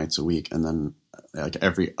weeknights a week, and then like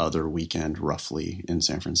every other weekend roughly in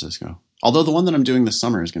San Francisco. Although the one that I'm doing this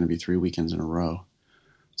summer is going to be 3 weekends in a row,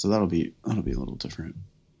 so that'll be a little different.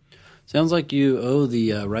 Sounds like you owe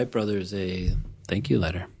the Wright brothers a thank you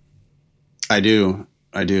letter. I do.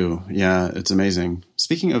 Yeah, it's amazing.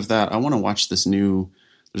 Speaking of that, I want to watch this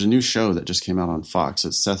there's a new show that just came out on Fox.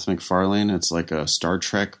 It's Seth MacFarlane. It's like a Star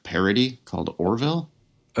Trek parody called Orville.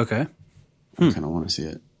 Okay. I kind of want to see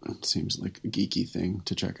it. It seems like a geeky thing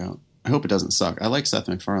to check out. I hope it doesn't suck. I like Seth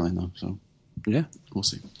MacFarlane though, so yeah, we'll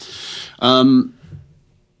see. I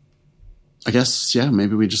guess,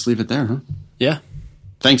 maybe we just leave it there, huh? Yeah.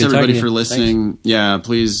 Thanks everybody for listening. Thanks. Yeah,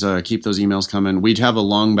 please keep those emails coming. We have a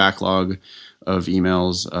long backlog of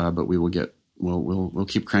emails, but we will we'll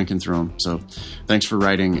keep cranking through them. So thanks for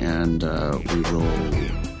writing, and we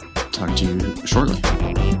will talk to you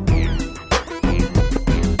shortly.